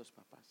cuenta los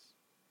papás.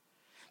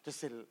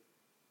 Entonces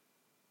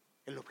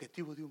el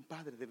objetivo de un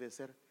padre debe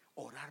ser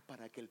orar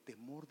para que el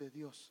temor de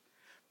Dios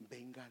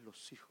venga a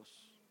los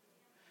hijos.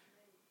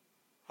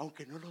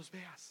 Aunque no los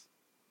veas,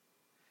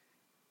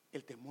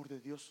 el temor de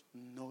Dios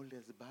no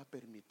les va a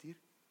permitir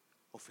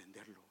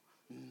ofenderlo.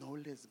 No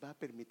les va a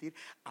permitir,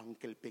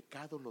 aunque el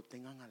pecado lo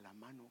tengan a la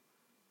mano.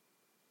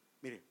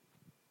 Mire,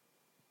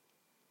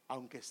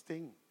 aunque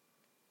estén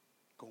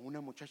con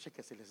una muchacha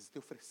que se les esté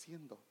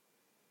ofreciendo,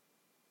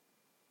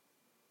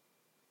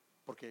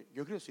 porque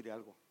yo quiero decirle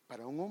algo,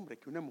 para un hombre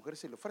que una mujer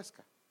se le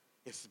ofrezca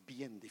es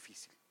bien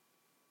difícil.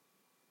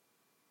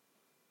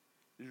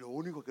 Lo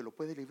único que lo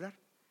puede librar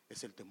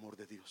es el temor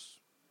de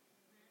Dios.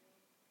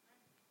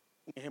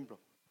 Un ejemplo,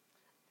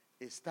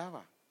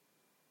 estaba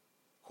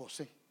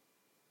José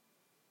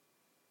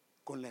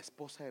con la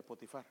esposa de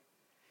Potifar.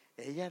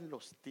 Ella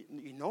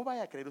y no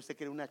vaya a creer usted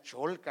que era una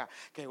cholca,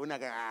 que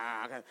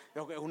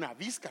una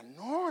visca.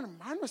 No,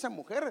 hermano, esa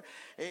mujer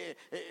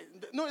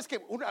no es que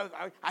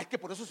que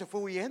por eso se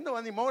fue huyendo.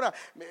 Animora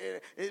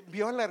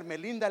vio a la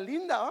Hermelinda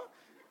linda, ¿oh?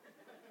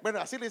 Bueno,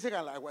 así le dicen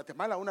a la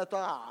Guatemala, una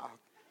toda.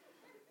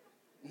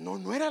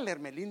 No era la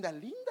Hermelinda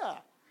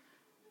linda.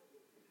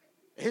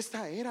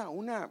 Esta era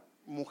una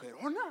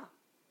mujerona.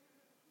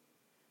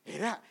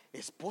 Era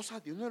esposa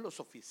de uno de los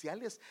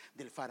oficiales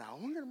del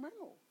faraón,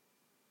 hermano.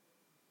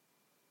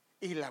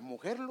 Y la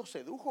mujer lo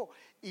sedujo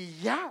y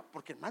ya,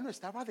 porque hermano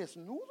estaba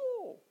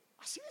desnudo.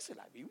 Así dice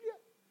la Biblia.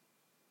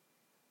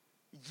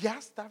 Ya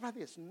estaba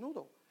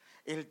desnudo.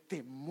 El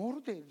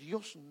temor de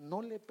Dios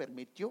no le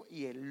permitió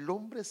y el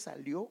hombre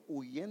salió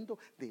huyendo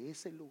de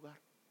ese lugar.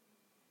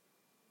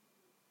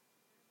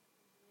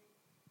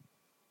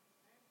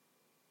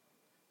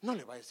 No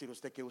le va a decir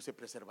usted que use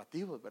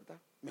preservativos, ¿verdad?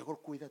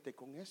 Mejor cuídate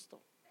con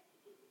esto.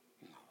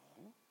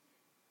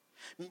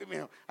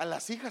 No. A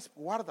las hijas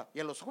guarda y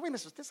a los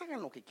jóvenes ustedes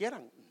hagan lo que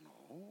quieran.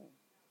 No.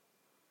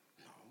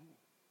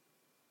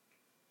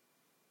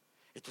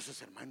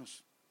 Entonces,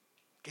 hermanos,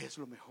 ¿qué es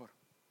lo mejor?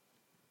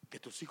 Que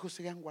tus hijos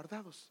sean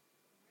guardados,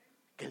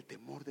 que el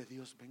temor de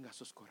Dios venga a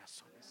sus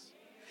corazones.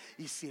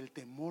 Y si el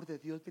temor de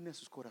Dios viene a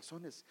sus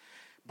corazones,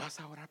 vas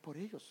a orar por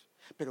ellos.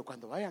 Pero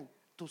cuando vayan,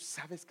 tú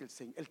sabes que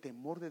el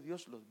temor de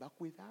Dios los va a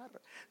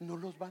cuidar, no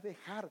los va a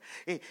dejar.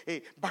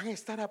 Van a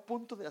estar a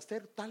punto de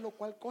hacer tal o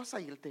cual cosa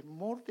y el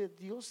temor de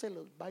Dios se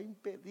los va a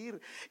impedir.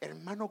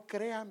 Hermano,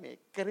 créame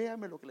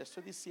lo que le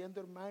estoy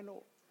diciendo,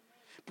 hermano.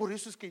 Por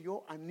eso es que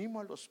yo animo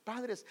a los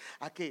padres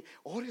a que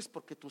ores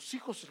porque tus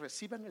hijos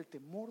reciban el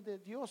temor de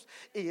Dios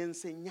y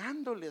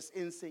enseñándoles.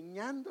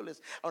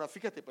 Ahora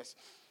fíjate pues,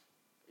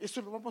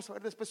 esto lo vamos a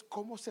ver después,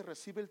 cómo se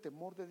recibe el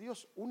temor de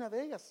Dios. Una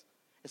de ellas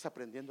es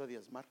aprendiendo a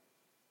diezmar.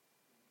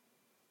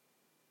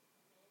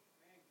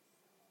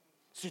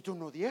 Si tú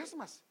no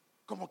diezmas,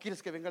 ¿cómo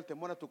quieres que venga el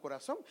temor a tu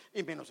corazón?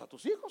 Y menos a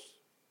tus hijos.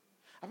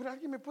 A ver,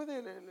 ¿alguien me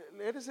puede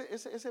leer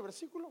ese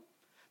versículo?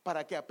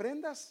 Para que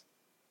aprendas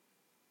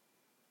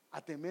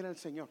a temer al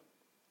Señor.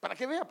 Para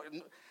que vea,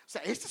 o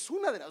sea, esta es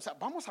una de las, o sea,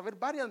 vamos a ver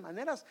varias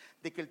maneras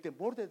de que el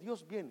temor de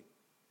Dios viene.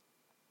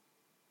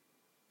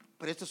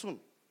 Pero este es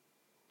uno.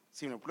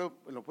 Si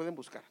lo pueden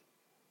buscar.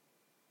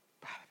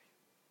 Padre.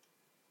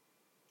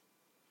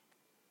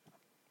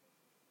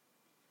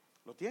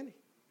 ¿Lo tiene?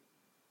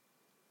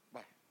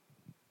 Vaya.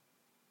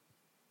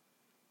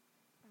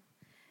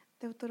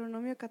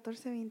 Deuteronomio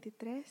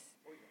 14:23.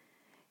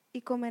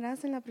 Y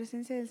comerás en la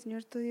presencia del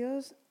Señor tu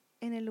Dios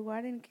en el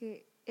lugar en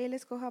que Él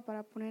escoja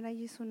para poner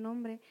allí su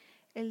nombre,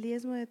 el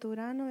diezmo de tu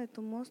grano, de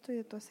tu mosto y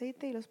de tu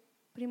aceite y los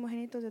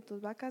primogénitos de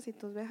tus vacas y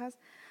tus ovejas,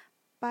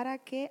 para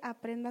que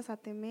aprendas a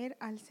temer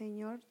al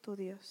Señor tu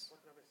Dios.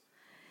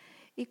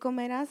 Y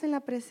comerás en la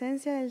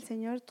presencia del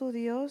Señor tu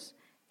Dios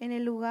en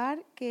el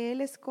lugar que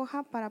Él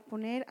escoja para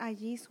poner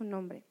allí su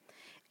nombre,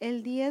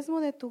 el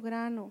diezmo de tu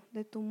grano,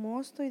 de tu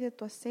mosto y de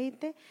tu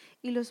aceite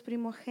y los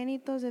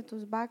primogénitos de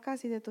tus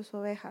vacas y de tus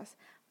ovejas,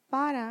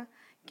 para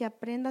que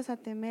aprendas a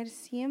temer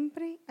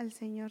siempre al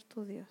Señor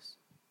tu Dios.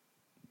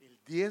 El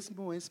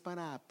diezmo es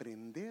para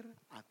aprender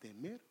a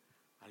temer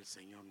al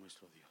Señor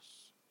nuestro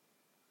Dios.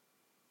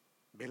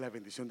 ¿Ve la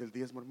bendición del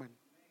diezmo, hermano?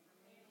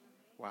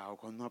 Wow,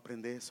 cuando no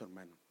aprende eso,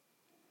 hermano.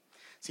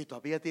 Si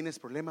todavía tienes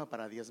problema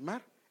para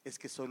diezmar, es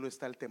que solo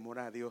está el temor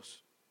a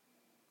Dios.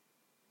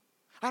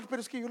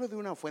 Pero es que yo le doy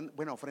una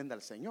buena ofrenda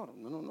al Señor.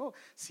 No.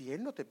 Si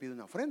Él no te pide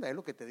una ofrenda, Él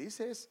lo que te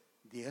dice es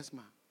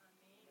diezma.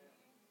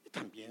 Y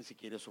también si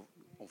quieres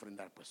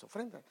ofrendar, pues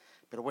ofrenda.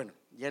 Pero bueno,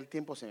 ya el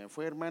tiempo se me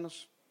fue,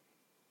 hermanos.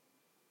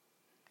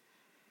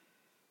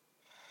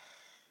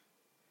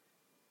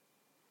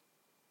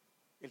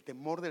 El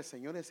temor del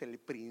Señor es el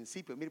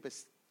principio. Mire,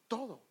 pues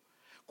todo,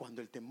 cuando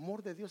el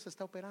temor de Dios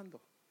está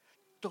operando,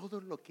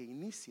 todo lo que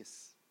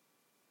inicies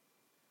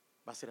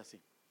va a ser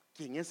así.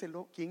 ¿Quién es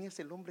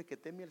el hombre que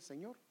teme al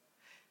Señor?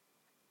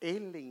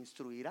 Él le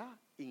instruirá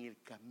en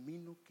el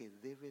camino que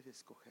debe de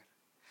escoger.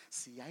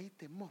 Si hay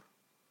temor,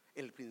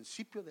 el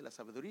principio de la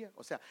sabiduría,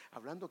 o sea,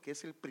 hablando que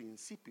es el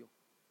principio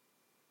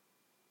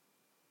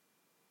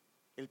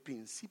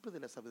de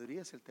la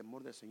sabiduría es el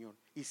temor del Señor.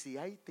 Y si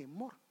hay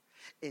temor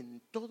en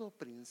todo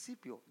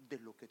principio de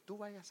lo que tú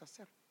vayas a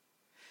hacer,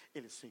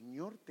 el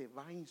Señor te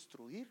va a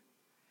instruir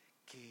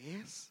qué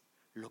es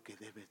lo que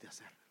debes de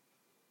hacer.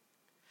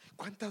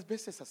 ¿Cuántas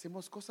veces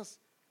hacemos cosas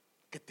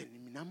que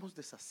terminamos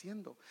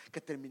deshaciendo, que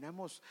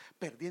terminamos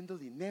perdiendo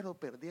dinero,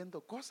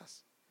 perdiendo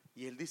cosas?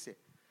 Y Él dice,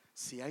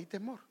 si hay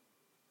temor,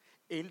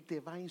 Él te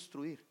va a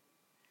instruir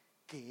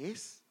qué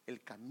es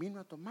el camino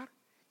a tomar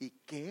y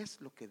qué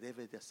es lo que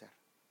debes de hacer.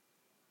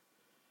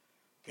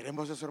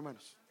 ¿Queremos eso,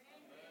 hermanos?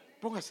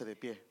 Póngase de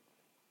pie.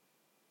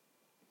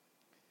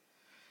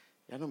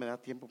 Ya no me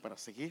da tiempo para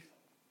seguir,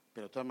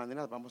 pero de todas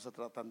maneras vamos a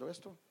tratando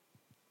esto.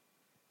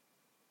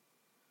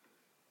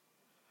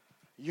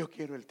 Yo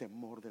quiero el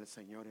temor del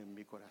Señor en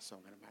mi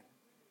corazón, hermano.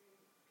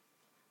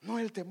 No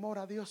el temor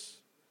a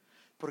Dios,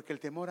 porque el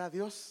temor a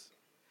Dios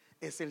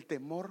es el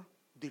temor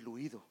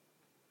diluido.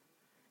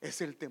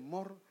 Es el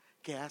temor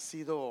que ha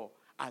sido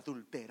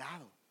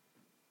adulterado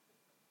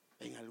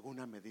en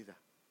alguna medida.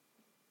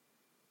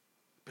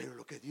 Pero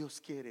lo que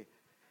Dios quiere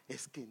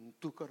es que en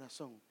tu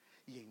corazón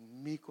y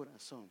en mi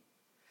corazón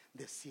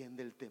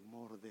desciende el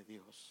temor de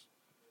Dios.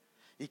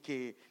 Y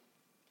que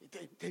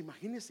te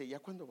imagínese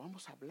ya cuando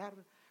vamos a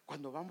hablar,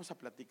 cuando vamos a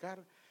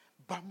platicar,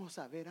 vamos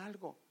a ver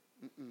algo.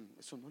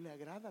 Eso no le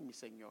agrada a mi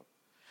Señor.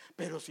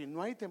 Pero si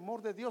no hay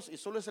temor de Dios y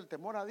solo es el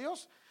temor a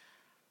Dios,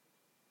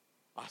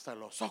 hasta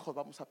los ojos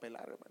vamos a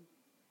pelar, hermano.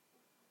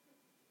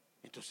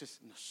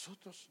 Entonces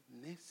nosotros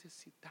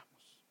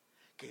necesitamos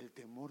que el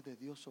temor de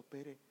Dios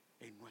opere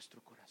en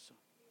nuestro corazón.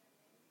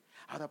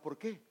 Ahora, ¿por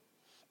qué?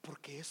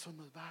 Porque eso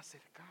nos va a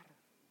acercar.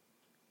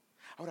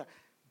 Ahora,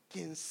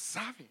 ¿quién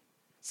sabe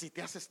si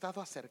te has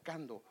estado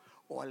acercando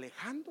o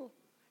alejando?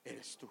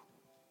 Eres tú.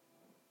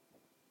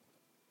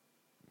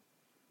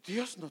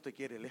 Dios no te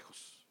quiere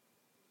lejos,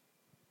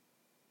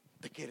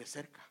 te quiere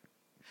cerca.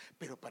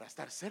 Pero para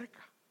estar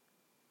cerca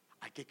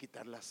hay que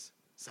quitar las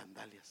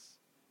sandalias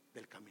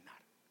del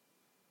caminar.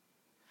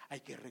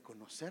 Hay que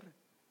reconocer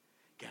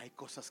que hay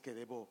cosas que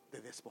debo de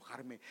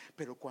despojarme.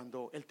 Pero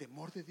cuando el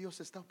temor de Dios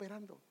está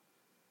operando,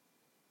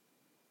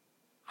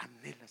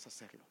 anhelas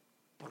hacerlo,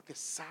 porque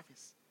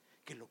sabes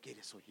que lo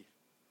quieres oír.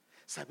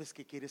 Sabes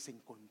que quieres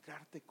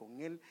encontrarte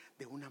con Él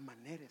de una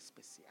manera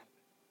especial.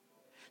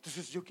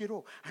 Entonces yo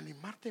quiero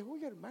animarte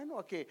hoy, hermano,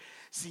 a que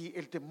si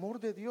el temor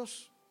de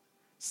Dios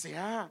se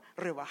ha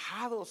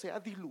rebajado, se ha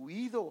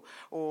diluido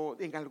o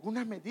en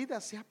alguna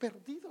medida se ha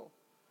perdido,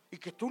 y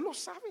que tú lo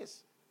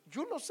sabes,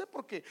 yo lo sé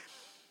porque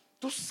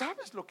tú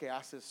sabes lo que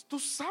haces, tú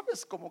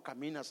sabes cómo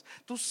caminas,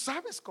 tú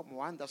sabes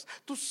cómo andas,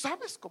 tú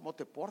sabes cómo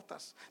te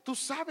portas, tú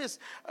sabes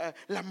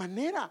la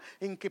manera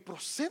en que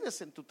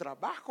procedes en tu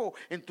trabajo,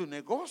 en tu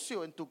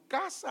negocio, en tu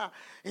casa,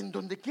 en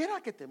donde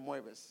quiera que te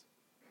mueves.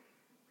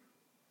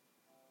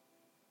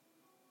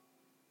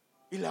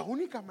 Y la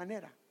única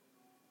manera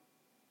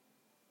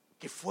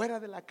que fuera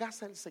de la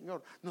casa del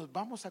Señor nos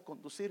vamos a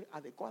conducir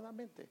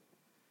adecuadamente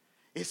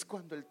es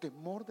cuando el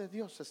temor de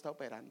Dios está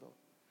operando.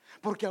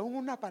 Porque aún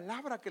una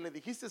palabra que le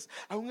dijiste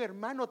a un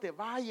hermano te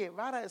va a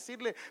llevar a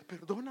decirle: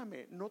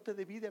 perdóname, no te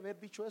debí de haber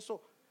dicho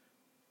eso,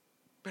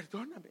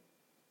 perdóname.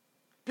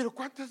 Pero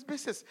cuántas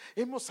veces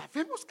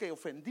sabemos que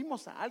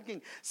ofendimos a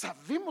alguien,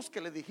 sabemos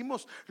que le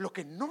dijimos lo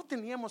que no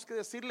teníamos que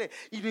decirle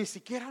y ni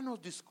siquiera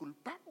nos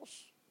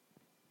disculpamos.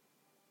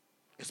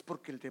 Es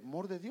porque el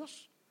temor de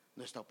Dios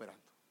no está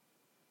operando.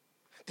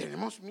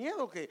 Tenemos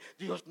miedo que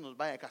Dios nos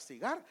vaya a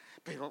castigar,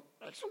 pero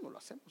eso no lo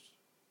hacemos.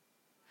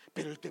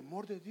 Pero el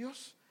temor de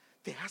Dios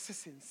te hace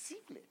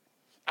sensible,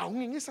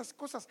 aún en esas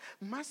cosas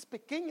más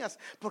pequeñas,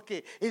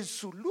 porque en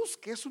su luz,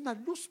 que es una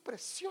luz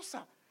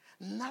preciosa,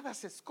 nada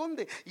se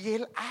esconde, y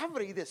Él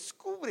abre y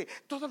descubre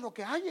todo lo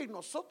que hay en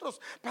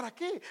nosotros. ¿Para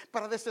qué?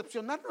 ¿Para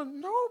decepcionarnos?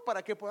 No,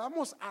 para que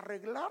podamos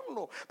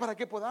arreglarlo, para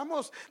que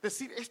podamos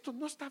decir: esto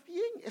no está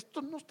bien,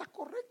 esto no está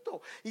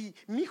correcto, y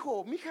mi hijo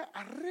o mi hija,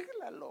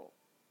 arréglalo.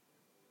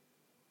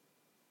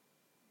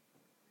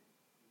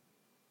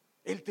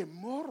 El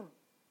temor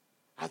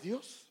a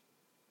Dios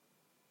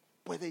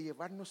puede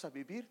llevarnos a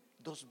vivir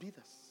dos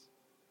vidas.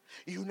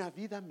 y una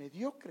vida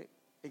mediocre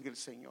en el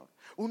Señor,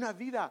 una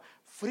vida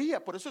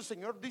fría. Por eso el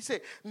Señor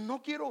dice: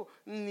 no quiero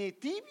ni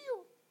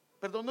tibio,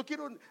 perdón, no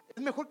quiero,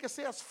 es mejor que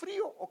seas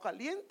frío o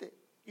caliente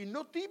y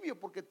no tibio,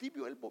 porque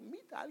tibio Él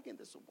vomita a alguien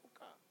de su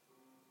boca.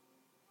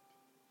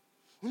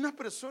 Una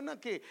persona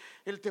que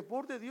el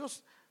temor de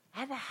Dios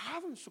ha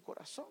bajado en su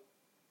corazón,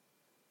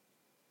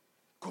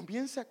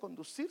 comienza a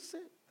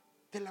conducirse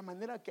de la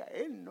manera que a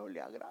Él no le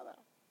agrada.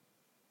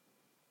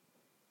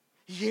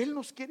 Y Él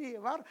nos quiere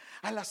llevar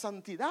a la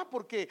santidad,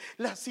 porque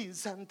la sin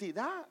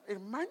santidad,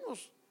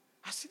 hermanos,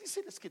 así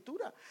dice la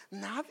Escritura,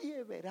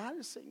 nadie verá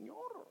al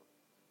Señor.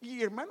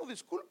 Y hermano,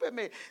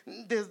 discúlpeme,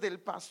 desde el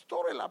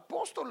pastor, el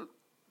apóstol,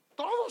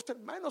 todos,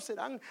 hermanos,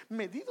 serán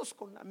medidos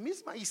con la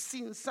misma, y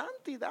sin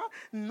santidad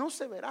no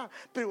se verá.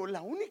 Pero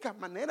la única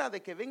manera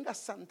de que venga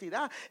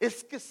santidad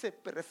es que se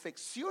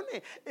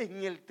perfeccione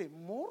en el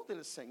temor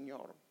del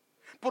Señor.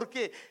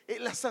 Porque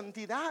la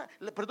santidad,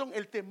 perdón,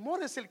 el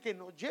temor es el que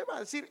nos lleva a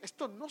decir: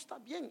 esto no está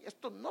bien,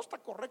 esto no está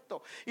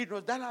correcto, y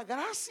nos da la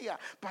gracia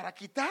para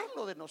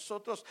quitarlo de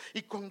nosotros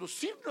y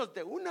conducirnos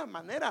de una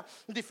manera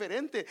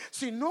diferente.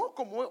 Si no,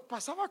 como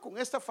pasaba con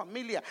esta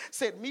familia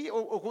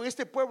o con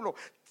este pueblo,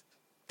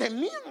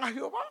 temían a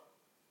Jehová,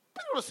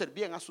 pero lo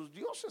servían a sus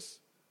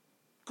dioses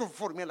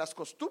conforme a las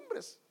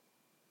costumbres.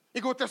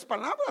 Y con otras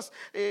palabras,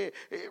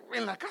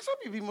 en la casa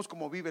vivimos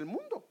como vive el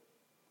mundo.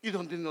 Y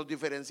donde nos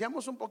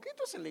diferenciamos un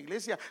poquito es en la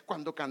iglesia,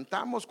 cuando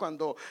cantamos,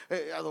 cuando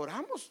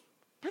adoramos.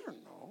 Pero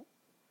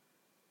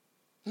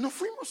no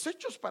fuimos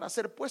hechos para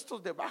ser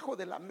puestos debajo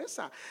de la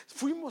mesa.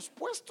 Fuimos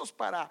puestos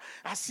para,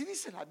 así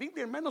dice la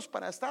Biblia, hermanos,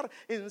 para estar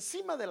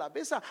encima de la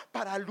mesa,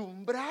 para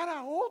alumbrar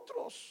a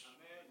otros.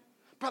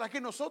 Para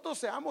que nosotros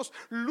seamos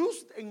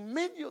luz en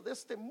medio de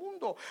este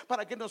mundo,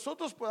 para que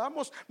nosotros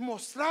podamos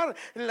mostrar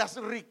las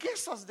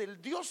riquezas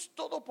del Dios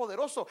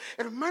Todopoderoso.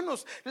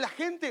 Hermanos, la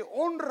gente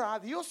honra a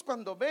Dios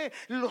cuando ve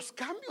los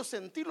cambios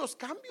en ti, los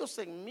cambios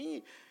en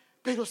mí.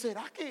 Pero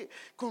 ¿será que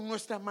con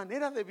nuestra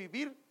manera de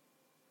vivir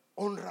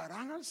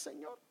honrarán al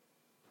Señor?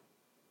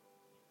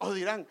 O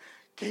dirán: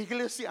 ¿qué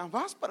iglesia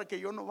vas para que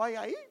yo no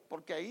vaya ahí?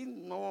 Porque ahí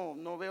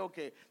no veo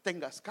que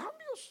tengas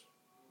cambios.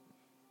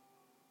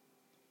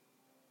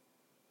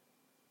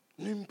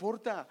 No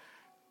importa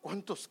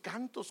cuántos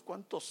cantos,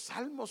 cuántos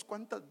salmos,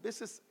 cuántas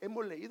veces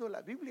hemos leído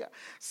la Biblia,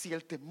 si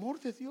el temor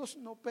de Dios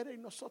no opera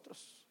en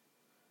nosotros,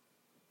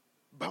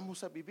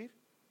 vamos a vivir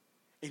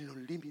en los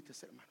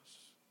límites,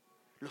 hermanos,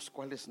 los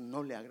cuales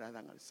no le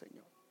agradan al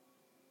Señor,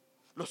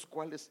 los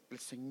cuales el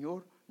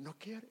Señor no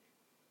quiere.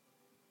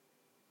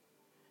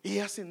 Y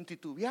hacen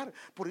titubear.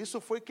 Por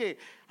eso fue que,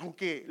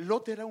 aunque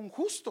Lot era un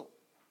justo,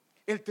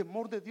 el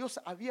temor de Dios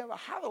había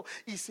bajado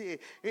y se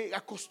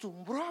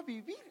acostumbró a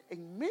vivir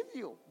en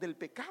medio del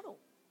pecado.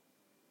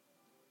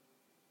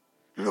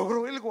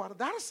 Logró él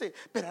guardarse,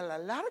 pero a la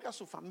larga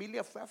su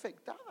familia fue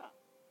afectada.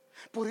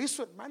 Por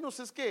eso, hermanos,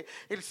 es que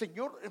el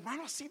Señor,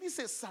 hermano, así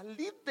dice: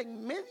 salid de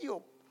en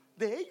medio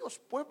de ellos,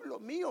 pueblo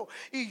mío,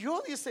 y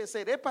yo, dice,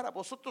 seré para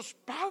vosotros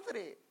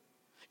padre,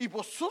 y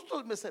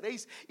vosotros me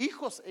seréis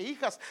hijos e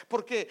hijas.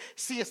 Porque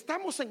si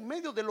estamos en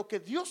medio de lo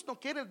que Dios no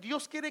quiere,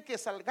 Dios quiere que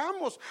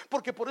salgamos.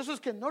 Porque por eso es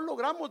que no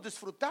logramos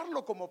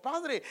disfrutarlo como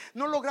Padre,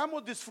 no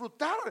logramos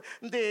disfrutar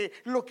de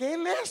lo que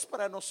Él es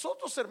para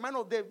nosotros,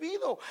 hermano,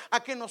 debido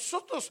a que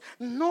nosotros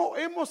no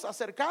hemos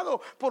acercado,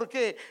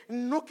 porque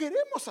no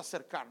queremos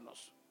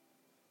acercarnos.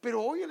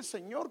 Pero hoy el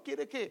Señor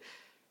quiere que,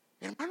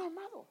 hermano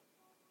amado,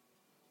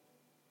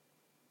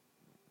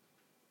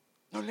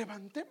 nos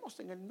levantemos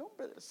en el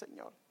nombre del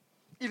Señor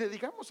y le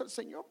digamos al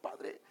Señor: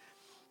 Padre,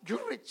 yo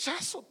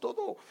rechazo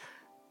todo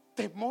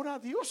temor a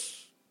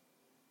Dios,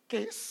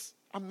 que es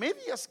a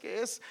medias,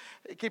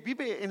 que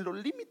vive en los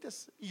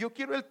límites. Y yo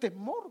quiero el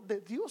temor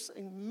de Dios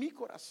en mi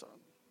corazón.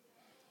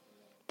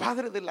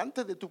 Padre,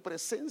 delante de tu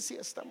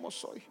presencia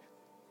estamos hoy.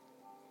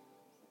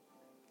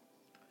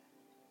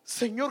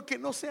 Señor, que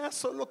no sea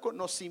solo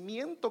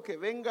conocimiento que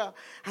venga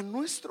a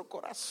nuestro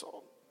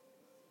corazón.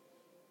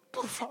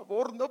 Por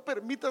favor, no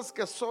permitas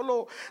que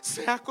solo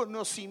sea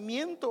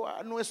conocimiento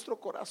a nuestro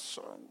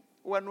corazón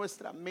o a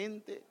nuestra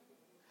mente.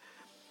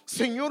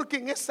 Señor, que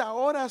en esa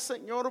hora,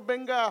 Señor,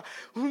 venga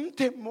un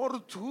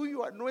temor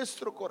tuyo a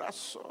nuestro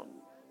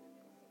corazón.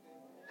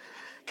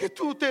 Que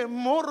tu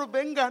temor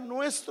venga a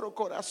nuestro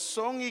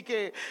corazón y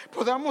que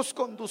podamos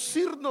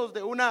conducirnos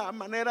de una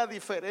manera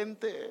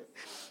diferente.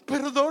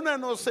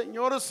 Perdónanos,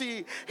 Señor,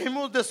 si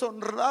hemos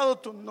deshonrado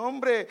tu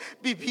nombre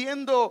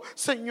viviendo,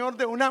 Señor,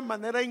 de una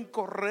manera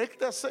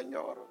incorrecta,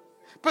 Señor.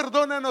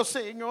 Perdónanos,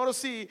 Señor,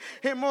 si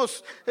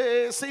hemos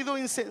sido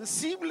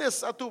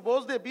insensibles a tu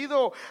voz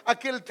debido a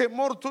que el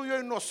temor tuyo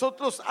en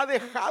nosotros ha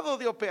dejado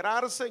de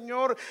operar,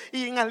 Señor,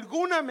 y en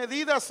alguna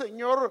medida,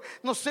 Señor,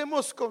 nos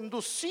hemos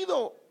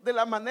conducido de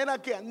la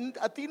manera que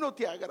a ti no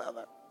te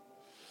agrada.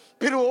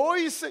 Pero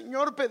hoy,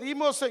 Señor,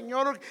 pedimos,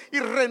 Señor, y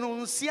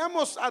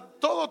renunciamos a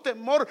todo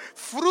temor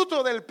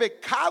fruto del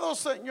pecado,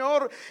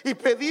 Señor, y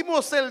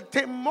pedimos el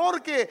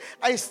temor que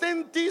esté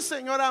en ti,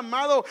 Señor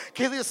amado,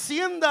 que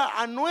descienda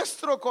a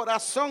nuestro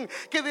corazón,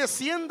 que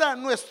descienda a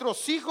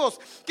nuestros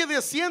hijos, que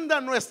descienda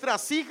a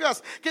nuestras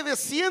hijas, que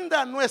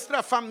descienda a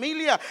nuestra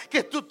familia,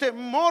 que tu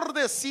temor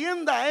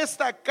descienda a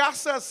esta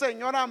casa,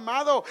 Señor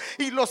amado,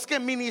 y los que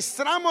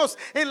ministramos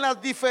en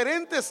las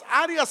diferentes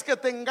áreas, que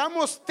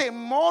tengamos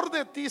temor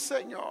de ti,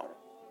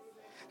 Señor.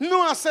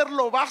 No hacer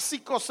lo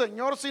básico,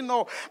 Señor,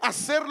 sino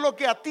hacer lo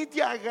que a ti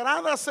te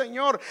agrada,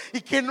 Señor,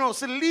 y que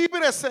nos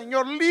libre,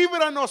 Señor.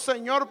 Líbranos,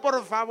 Señor,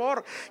 por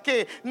favor.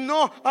 Que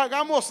no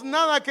hagamos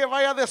nada que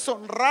vaya a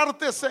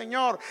deshonrarte,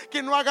 Señor.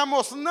 Que no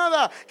hagamos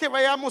nada que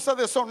vayamos a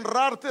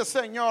deshonrarte,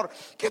 Señor.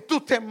 Que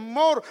tu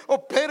temor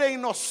opere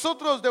en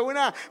nosotros de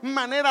una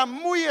manera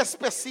muy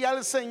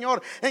especial,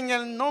 Señor, en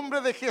el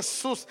nombre de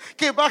Jesús.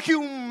 Que baje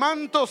un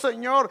manto,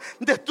 Señor,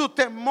 de tu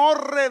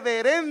temor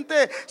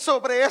reverente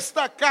sobre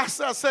esta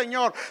casa,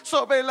 Señor,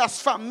 sobre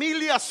las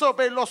familias,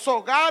 sobre los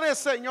hogares,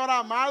 Señor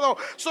amado,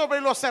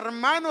 sobre los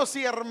hermanos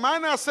y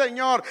hermanas,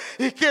 Señor,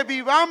 y que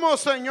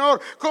vivamos,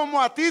 Señor,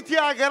 como a ti te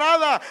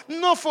agrada,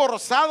 no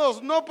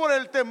forzados, no por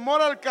el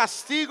temor al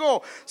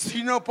castigo,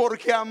 sino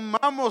porque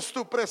amamos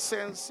tu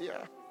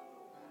presencia.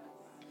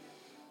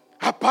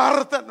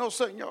 Apártanos,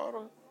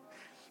 Señor.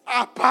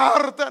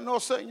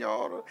 Apártanos,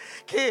 Señor.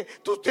 Que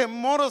tu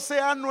temor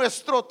sea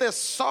nuestro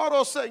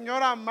tesoro,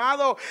 Señor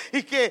amado,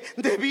 y que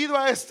debido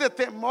a este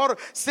temor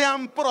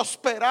sean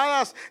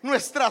prosperadas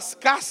nuestras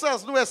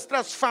casas,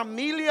 nuestras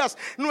familias,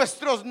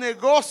 nuestros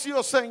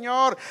negocios,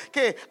 Señor.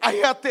 Que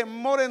haya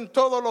temor en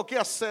todo lo que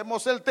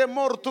hacemos, el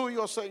temor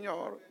tuyo,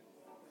 Señor.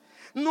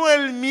 No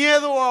el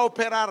miedo a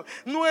operar,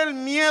 no el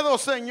miedo,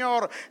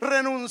 Señor.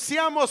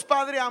 Renunciamos,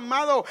 Padre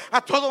amado,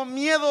 a todo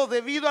miedo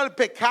debido al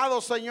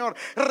pecado, Señor.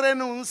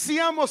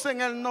 Renunciamos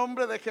en el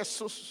nombre de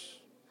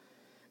Jesús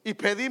y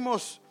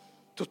pedimos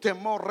tu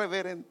temor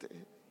reverente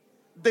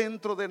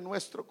dentro de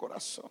nuestro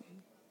corazón,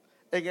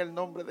 en el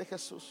nombre de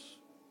Jesús.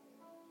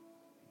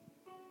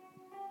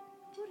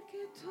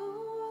 Porque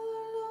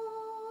todo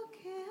lo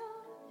que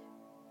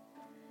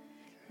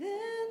hay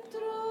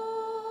dentro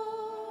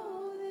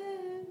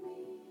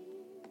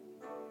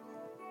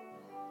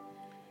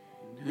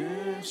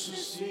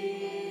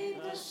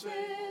necesita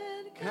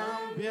ser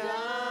cambiado,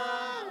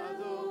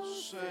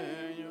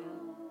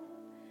 Señor,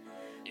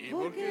 y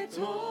porque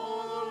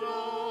todo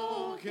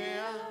lo que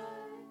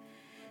hay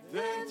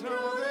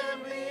dentro de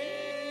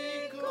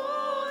mi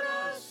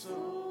corazón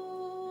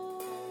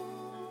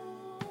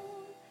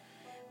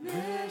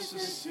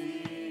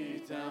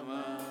necesita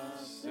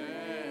más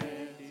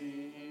de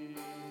ti.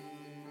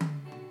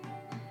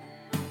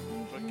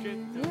 Porque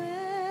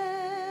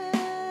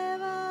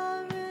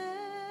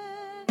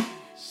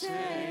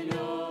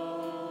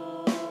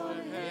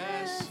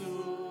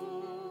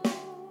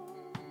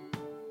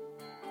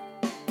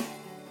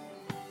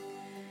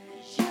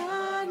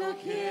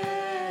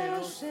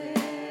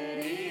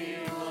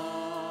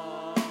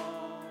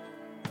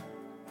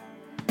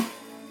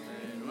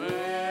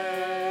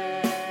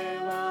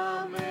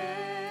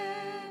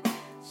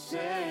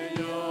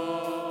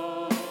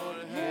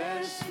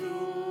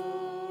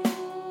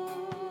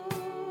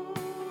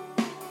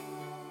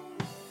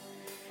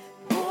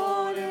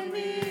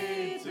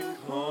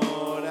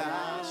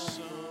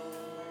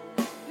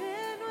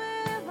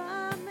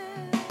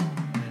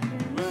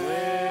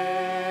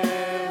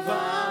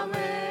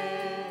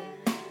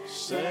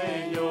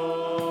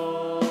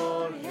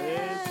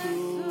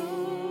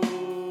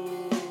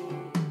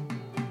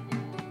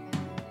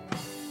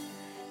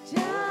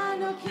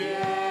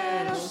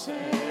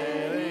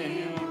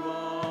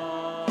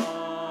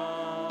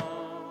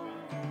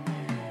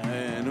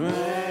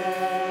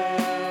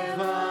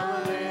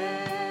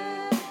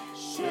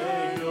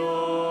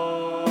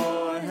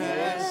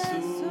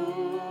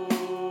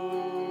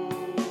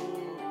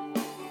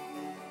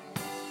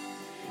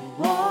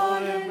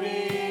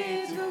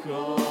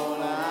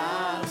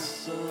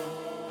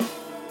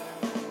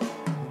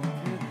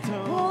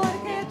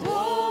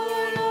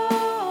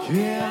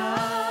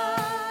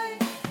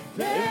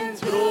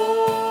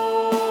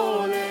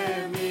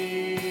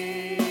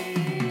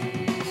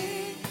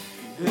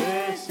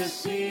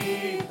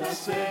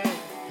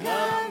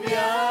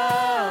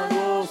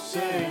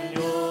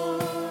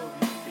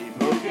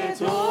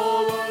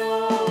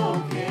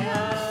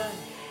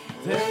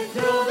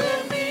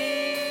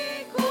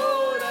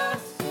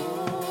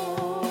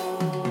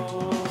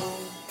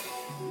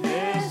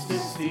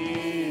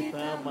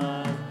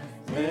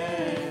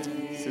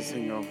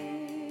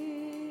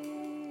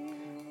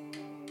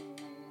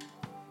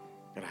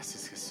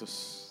Gracias,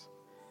 Jesús.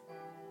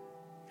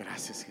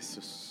 Gracias,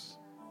 Jesús.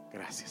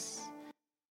 Gracias.